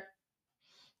our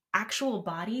actual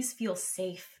bodies feel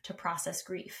safe to process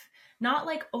grief. Not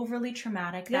like overly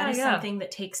traumatic. That is something that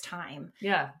takes time.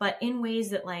 Yeah. But in ways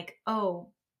that like, oh,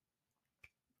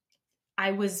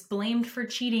 I was blamed for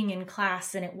cheating in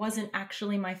class and it wasn't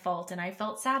actually my fault. And I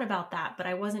felt sad about that, but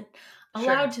I wasn't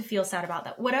allowed to feel sad about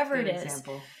that. Whatever it is,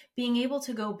 being able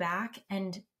to go back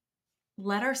and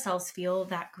let ourselves feel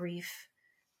that grief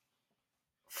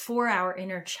for our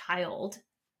inner child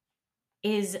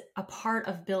is a part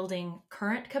of building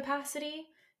current capacity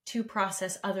to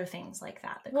process other things like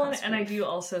that. And I do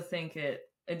also think it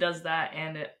does that,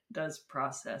 and it does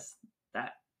process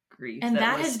that grief. And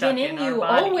that has been in you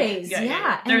always.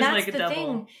 Yeah. And that's like the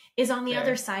thing is on the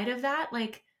other side of that.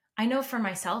 Like, I know for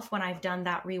myself, when I've done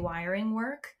that rewiring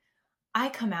work, I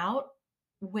come out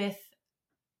with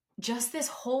just this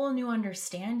whole new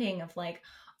understanding of like,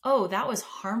 oh, that was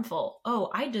harmful. Oh,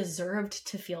 I deserved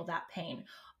to feel that pain.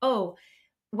 Oh,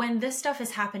 when this stuff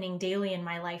is happening daily in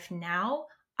my life now,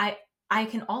 I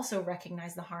can also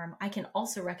recognize the harm. I can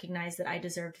also recognize that I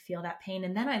deserve to feel that pain.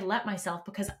 And then I let myself,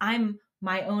 because I'm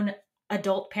my own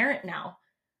adult parent now,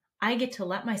 I get to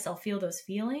let myself feel those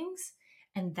feelings.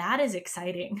 And that is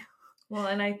exciting. Well,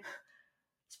 and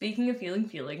speaking of feeling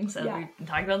feelings, as we've been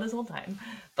talking about this whole time,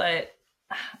 but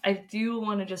I do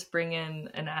want to just bring in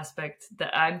an aspect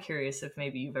that I'm curious if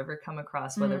maybe you've ever come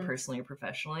across, whether personally or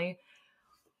professionally,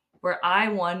 where I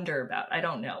wonder about, I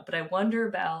don't know, but I wonder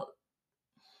about,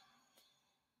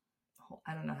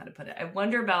 I don't know how to put it. I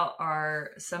wonder about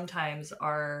sometimes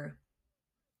our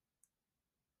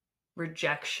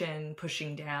rejection,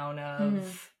 pushing down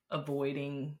of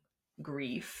avoiding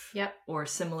grief or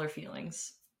similar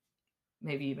feelings.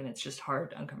 Maybe even it's just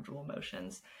hard, uncomfortable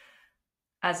emotions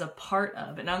as a part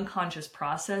of an unconscious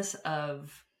process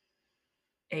of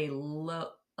a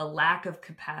lack of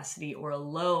capacity or a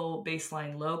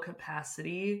baseline low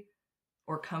capacity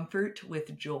or comfort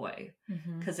with joy.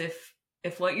 Because if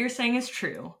what you're saying is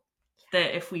true,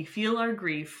 that if we feel our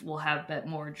grief, we'll have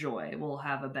more joy, we'll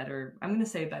have a better, I'm going to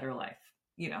say better life,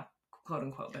 quote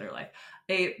unquote, better life,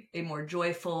 a more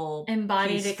joyful,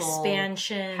 embodied, peaceful,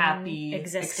 expansion, happy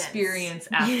experience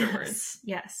afterwards.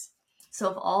 Yes. So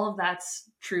if all of that's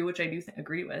true, which I do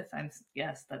agree with,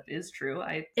 yes, that is true.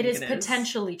 It is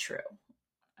potentially true.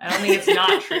 I don't think it's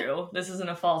not true. This isn't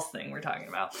a false thing we're talking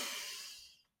about.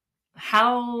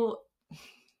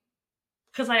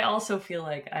 Because I also feel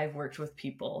like I've worked with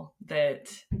people that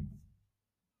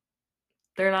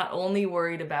they're not only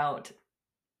worried about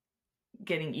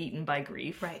getting eaten by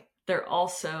grief, right? They're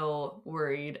also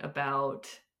worried about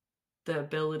the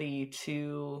ability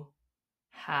to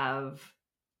have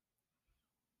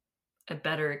a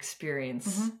better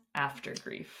experience after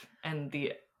grief and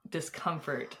the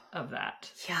discomfort of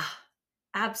that. Yeah,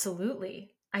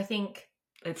 absolutely. I think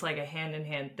it's like a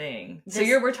hand-in-hand thing. So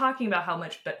we're talking about how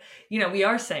much, but we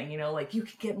are saying, like you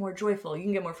can get more joyful, you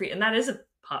can get more free. And that is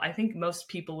I think most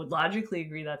people would logically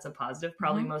agree that's a positive.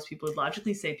 Probably most people would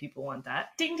logically say people want that.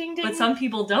 Ding, ding, ding. But some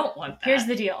people don't want that. Here's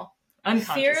the deal.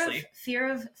 unconsciously.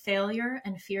 Fear of failure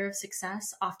and fear of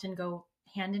success often go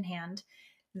hand in hand.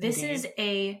 This Indeed. is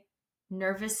a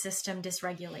nervous system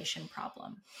dysregulation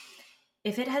problem.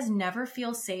 If it has never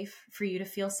felt safe for you to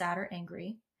feel sad or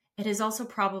angry, it has also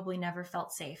probably never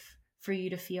felt safe for you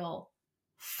to feel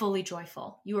fully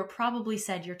joyful. You were probably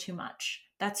said you're too much.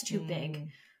 That's too big.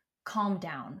 Calm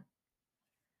down.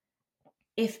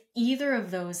 If either of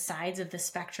those sides of the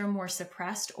spectrum were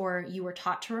suppressed or you were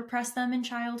taught to repress them in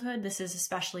childhood, this is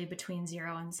especially between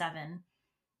 0 and 7,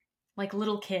 like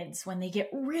little kids, when they get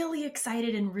really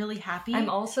excited and really happy. I'm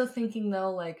also thinking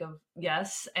though, like, of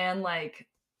yes, and like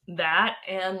that,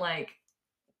 and like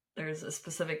there's a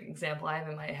specific example I have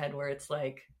in my head where it's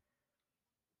like,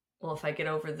 well, if I get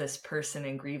over this person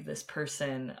and grieve this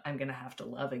person, I'm gonna have to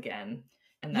love again,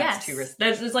 and that's too risky.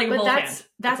 There's like a both hand.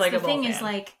 That's like the thing is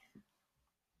like,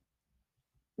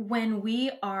 when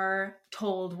we are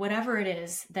told whatever it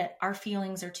is that our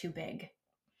feelings are too big,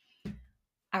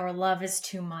 our love is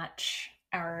too much,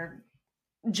 our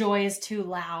joy is too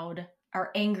loud,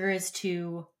 our anger is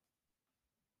too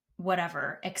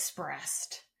whatever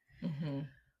expressed,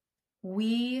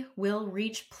 we will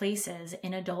reach places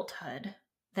in adulthood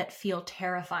that feel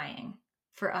terrifying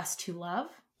for us to love,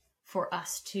 for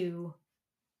us to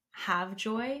have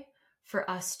joy, for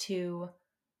us to...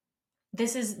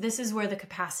 This is where the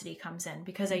capacity comes in,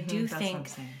 because I do think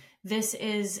this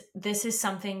is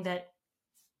something that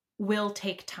will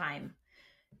take time.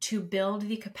 To build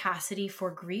the capacity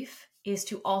for grief is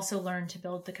to also learn to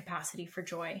build the capacity for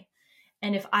joy.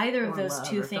 And if either of those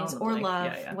two things, or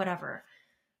love, whatever,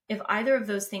 if either of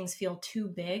those things feel too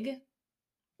big,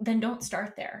 then don't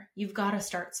start there. You've got to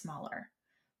start smaller.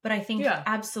 But I think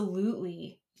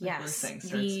absolutely, yes,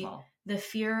 the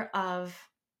fear of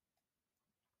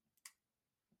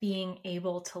being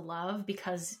able to love,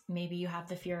 because maybe you have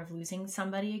the fear of losing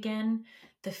somebody again,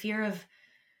 the fear of,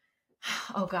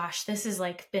 oh gosh, this has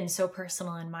like been so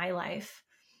personal in my life,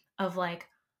 of like,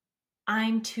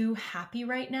 I'm too happy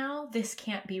right now, this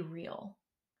can't be real.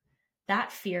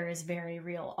 That fear is very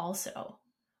real also,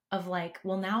 of like,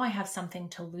 well, now I have something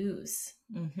to lose.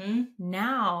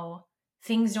 Now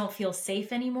things don't feel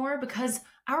safe anymore because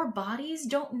our bodies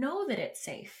don't know that it's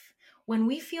safe. When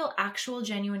we feel actual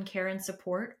genuine care and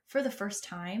support for the first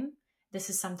time,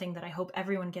 this is something that I hope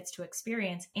everyone gets to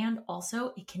experience. And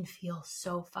also it can feel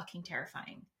so fucking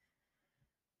terrifying.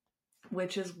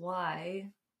 Which is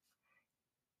why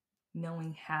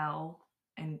knowing how,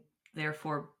 and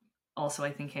therefore also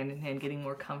I think hand in hand getting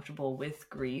more comfortable with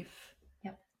grief.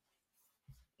 Yep.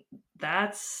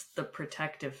 That's the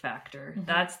protective factor.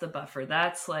 That's the buffer.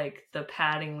 That's like the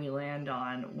padding we land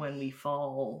on when we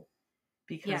fall,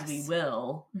 because we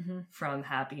will, from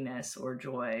happiness or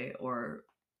joy or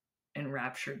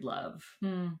enraptured love.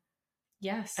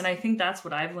 Yes. And I think that's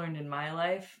what I've learned in my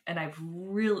life. And I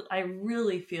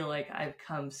really feel like I've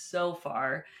come so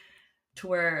far to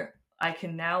where I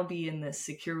can now be in this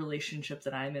secure relationship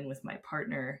that I'm in with my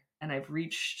partner, and I've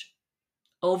reached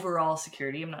overall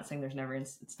security. I'm not saying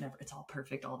it's all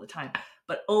perfect all the time,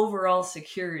 but overall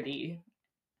security.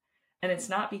 And it's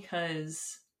not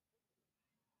because,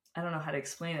 I don't know how to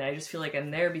explain it. I just feel like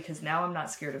I'm there because now I'm not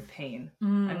scared of pain.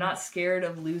 I'm not scared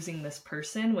of losing this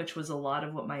person, which was a lot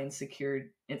of what my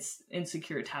insecure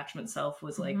attachment self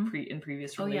was like in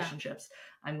previous relationships.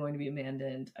 I'm going to be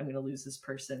abandoned. I'm going to lose this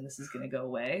person. This is going to go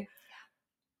away.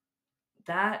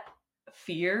 That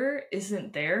fear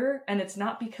isn't there. And it's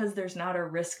not because there's not a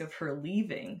risk of her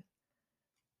leaving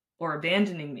or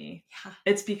abandoning me.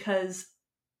 It's because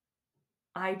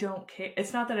I don't care.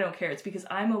 It's not that I don't care. It's because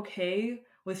I'm okay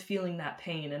with feeling that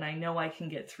pain, and I know I can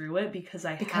get through it because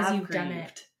you've grieved. Done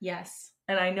it. Yes.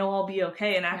 And I know I'll be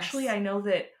okay. And actually, I know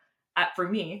that for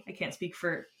me, I can't speak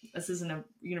for, this isn't a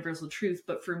universal truth,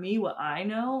 but for me, what I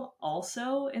know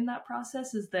also in that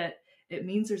process is that it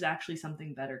means there's actually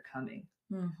something better coming.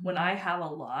 When I have a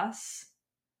loss,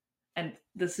 and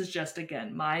this is just,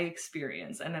 again, my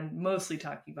experience, and I'm mostly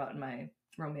talking about in my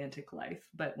romantic life,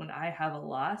 but when I have a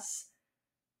loss,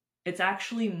 it's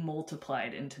actually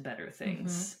multiplied into better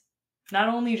things. Not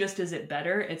only just is it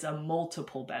better, it's a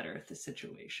multiple better the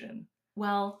situation.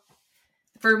 Well,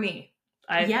 for me,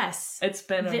 yes, it's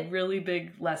been a really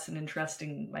big lesson in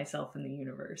trusting myself in the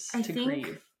universe to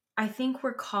grieve. I think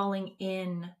we're calling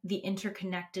in the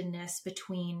interconnectedness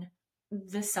between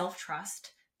the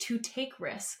self-trust to take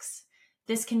risks.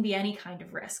 This can be any kind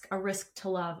of risk, a risk to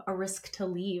love, a risk to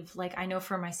leave. Like, I know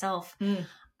for myself,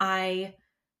 I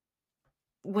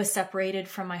was separated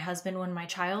from my husband when my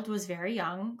child was very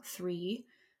young, 3,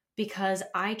 because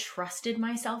I trusted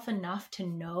myself enough to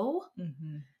know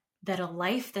that a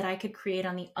life that I could create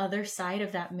on the other side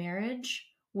of that marriage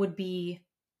would be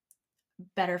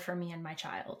better for me and my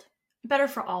child, better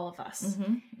for all of us.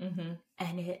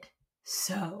 And it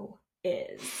so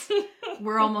is.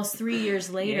 We're almost 3 years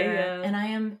later, and I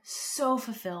am so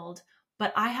fulfilled.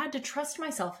 But I had to trust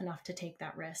myself enough to take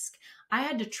that risk. I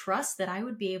had to trust that I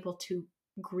would be able to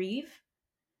grieve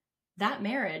that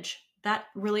marriage, that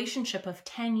relationship of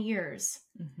 10 years,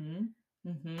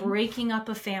 breaking up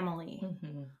a family.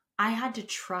 I had to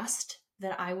trust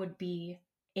that I would be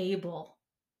able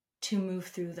to move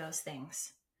through those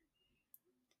things.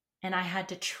 And I had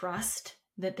to trust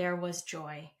that there was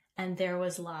joy and there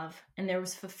was love and there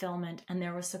was fulfillment and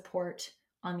there was support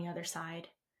on the other side.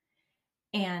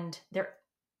 And there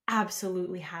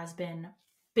absolutely has been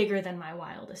bigger than my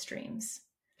wildest dreams.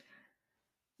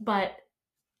 But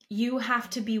you have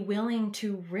to be willing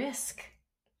to risk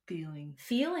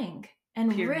feeling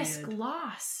and risk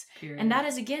loss. And that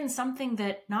is, again, something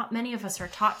that not many of us are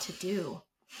taught to do.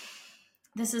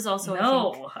 This is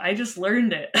also, I just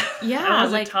learned it. Yeah. I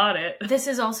wasn't taught it. This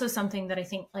is also something that I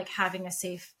think like having a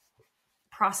safe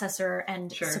processor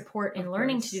and support in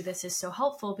learning to do this is so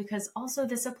helpful, because also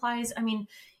this applies, I mean,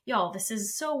 y'all, this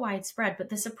is so widespread, but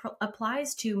this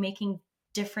applies to making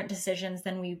different decisions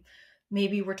than we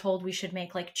maybe were told we should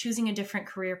make, like choosing a different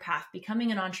career path,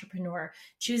 becoming an entrepreneur,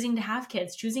 choosing to have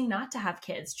kids, choosing not to have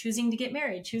kids, choosing to get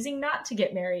married, choosing not to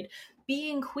get married,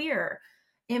 being queer.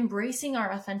 Embracing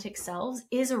our authentic selves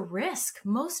is a risk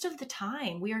most of the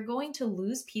time. We are going to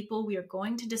lose people. We are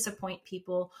going to disappoint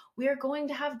people. We are going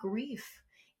to have grief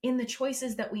in the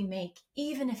choices that we make,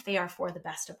 even if they are for the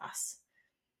best of us.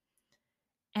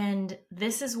 And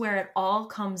this is where it all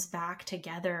comes back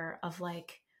together of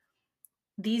like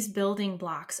these building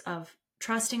blocks of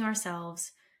trusting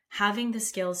ourselves, having the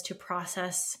skills to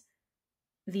process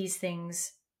these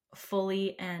things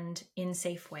fully and in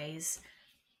safe ways,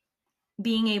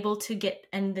 being able to get,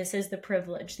 and this is the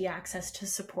privilege, the access to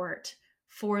support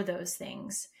for those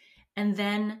things. And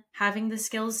then having the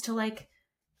skills to like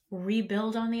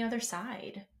rebuild on the other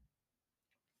side.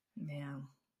 Man.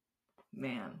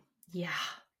 Yeah.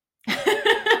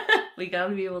 We got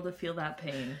to be able to feel that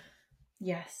pain.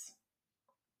 Yes,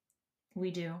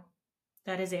 we do.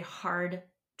 That is a hard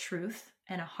truth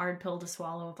and a hard pill to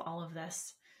swallow of all of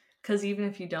this. Because even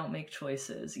if you don't make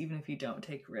choices, even if you don't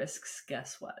take risks,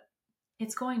 guess what?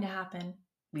 It's going to happen.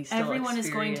 We still Everyone is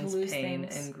going to lose pain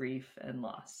things. And grief and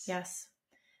loss. Yes.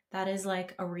 That is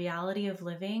like a reality of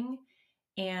living.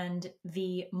 And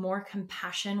the more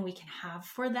compassion we can have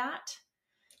for that.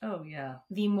 Oh, yeah.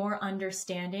 The more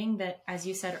understanding that, as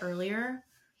you said earlier,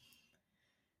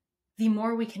 the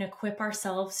more we can equip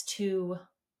ourselves to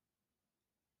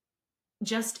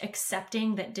just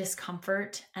accepting that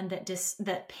discomfort and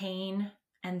that pain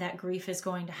and that grief is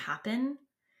going to happen,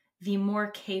 the more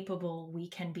capable we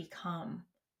can become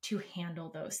to handle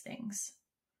those things.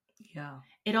 Yeah.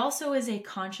 It also is a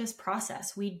conscious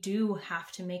process. We do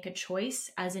have to make a choice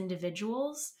as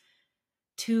individuals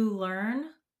to learn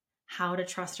how to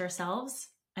trust ourselves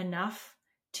enough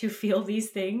to feel these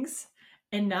things,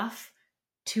 enough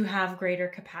to have greater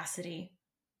capacity.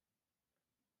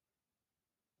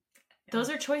 Yeah. Those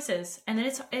are choices. And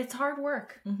it's hard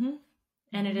work.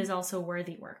 And it is also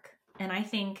worthy work. And I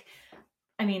think,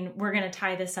 I mean, we're going to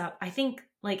tie this up. I think,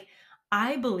 like,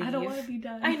 I believe... I don't want to be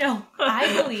done. I know.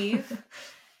 I believe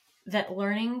that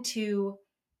learning to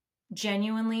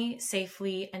genuinely,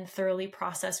 safely, and thoroughly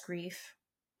process grief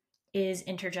is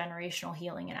intergenerational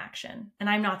healing in action. And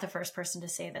I'm not the first person to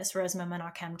say this. Resmaa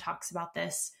Menakem talks about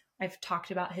this. I've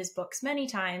talked about his books many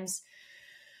times.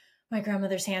 My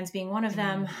Grandmother's Hands being one of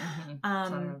them. It's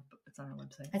on our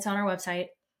website. It's on our website.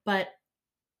 But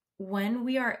when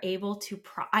we are able to,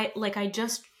 I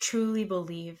just truly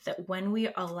believe that when we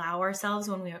allow ourselves,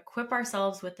 when we equip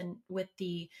ourselves with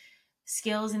the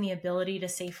skills and the ability to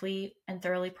safely and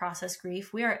thoroughly process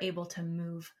grief, we are able to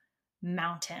move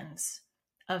mountains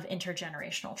of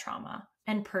intergenerational trauma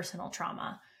and personal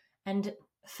trauma and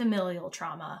familial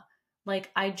trauma. Like,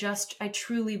 I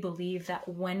truly believe that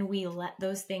when we let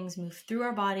those things move through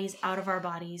our bodies, out of our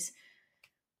bodies,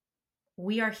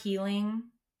 we are healing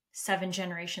 7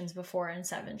 generations before and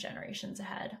 7 generations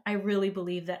ahead. I really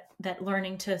believe that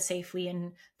learning to safely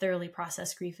and thoroughly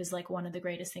process grief is like one of the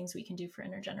greatest things we can do for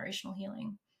intergenerational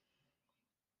healing.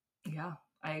 Yeah,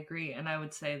 I agree. And I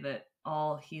would say that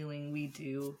all healing we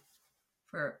do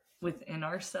for within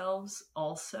ourselves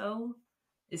also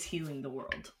is healing the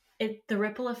world. The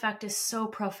ripple effect is so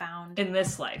profound. In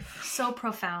this life. So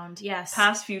profound, yes.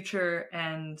 Past, future,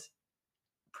 and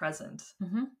present.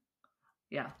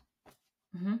 Yeah.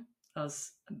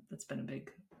 That's been a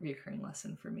big reoccurring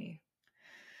lesson for me.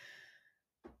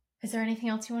 Is there anything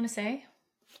else you want to say?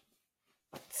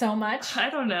 so much? I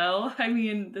don't know. I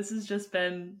mean, this has just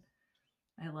been,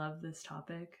 I love this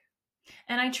topic.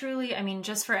 And I truly, I mean,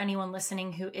 just for anyone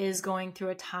listening who is going through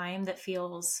a time that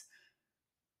feels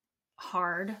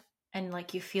hard and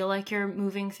like you feel like you're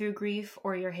moving through grief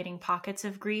or you're hitting pockets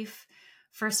of grief,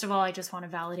 first of all, I just want to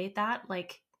validate that.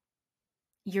 Like,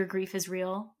 your grief is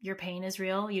real. Your pain is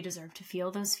real. You deserve to feel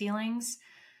those feelings.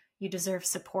 You deserve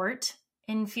support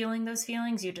in feeling those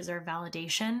feelings. You deserve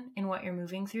validation in what you're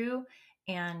moving through.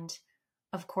 And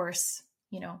of course,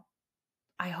 you know,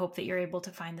 I hope that you're able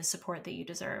to find the support that you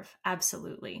deserve.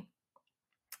 Absolutely.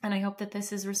 And I hope that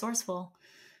this is resourceful.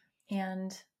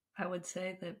 And I would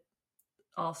say that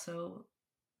also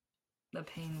the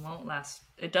pain won't last.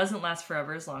 It doesn't last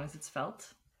forever as long as it's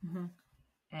felt. mm-hmm.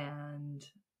 And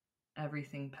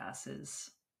everything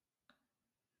passes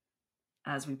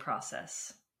as we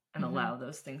process and mm-hmm. allow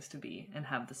those things to be and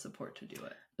have the support to do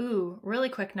it. Ooh, really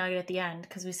quick nugget at the end,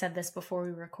 because we said this before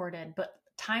we recorded, but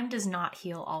time does not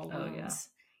heal all wounds. Oh, yeah.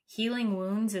 Healing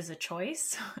wounds is a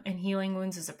choice, and healing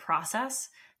wounds is a process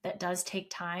that does take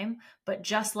time, but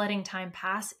just letting time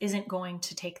pass isn't going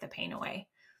to take the pain away.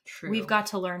 True. We've got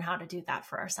to learn how to do that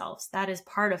for ourselves. That is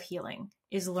part of healing,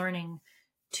 is learning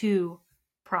to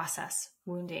process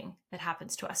wounding that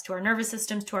happens to us, to our nervous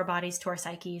systems, to our bodies, to our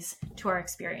psyches, to our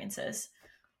experiences.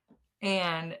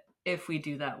 And if we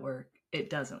do that work, it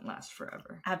doesn't last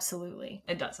forever. Absolutely.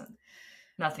 It doesn't.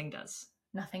 Nothing does.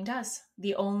 Nothing does.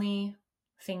 The only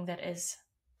thing that is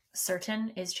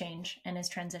certain is change and is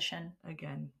transition.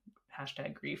 Again,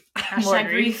 hashtag grief. Hashtag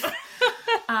grief.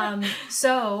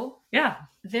 So yeah,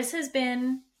 this has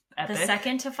been epic. The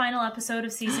second to final episode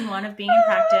of season 1 of Being in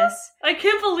Practice. I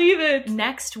can't believe it.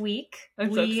 Next week,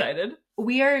 I'm so excited.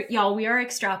 We are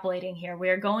extrapolating here. We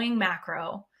are going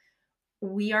macro.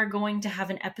 We are going to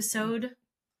have an episode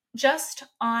just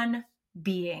on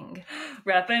being.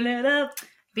 Wrapping it up.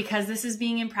 Because this is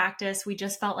Being in Practice, we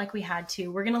just felt like we had to.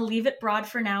 We're going to leave it broad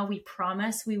for now. We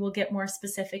promise we will get more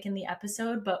specific in the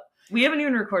episode, but we haven't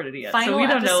even recorded it yet, so we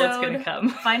don't know what's going to come.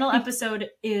 Final episode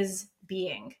is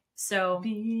being. So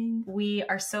we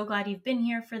are so glad you've been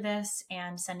here for this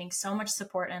and sending so much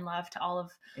support and love to all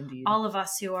of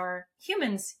us who are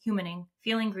humans, humaning,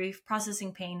 feeling grief,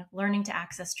 processing pain, learning to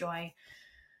access joy.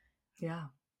 Yeah.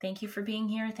 Thank you for being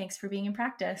here. Thanks for being in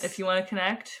practice. If you want to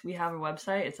connect, we have a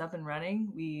website. It's up and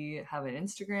running. We have an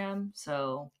Instagram.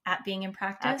 So at Being in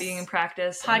Practice. At Being in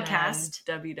Practice. Podcast.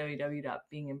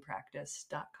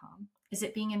 www.beinginpractice.com. Is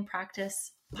it Being in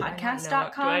Practice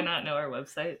podcast.com? Do I not know our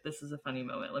website? This is a funny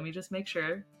moment. Let me just make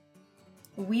sure.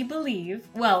 We believe,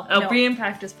 no.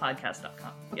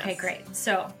 beinginpracticepodcast.com. Okay, yes. Great.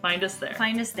 So find us there.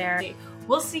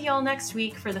 We'll see y'all next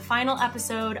week for the final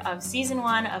episode of season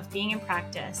 1 of Being in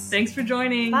Practice. Thanks for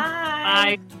joining.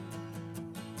 Bye. Bye.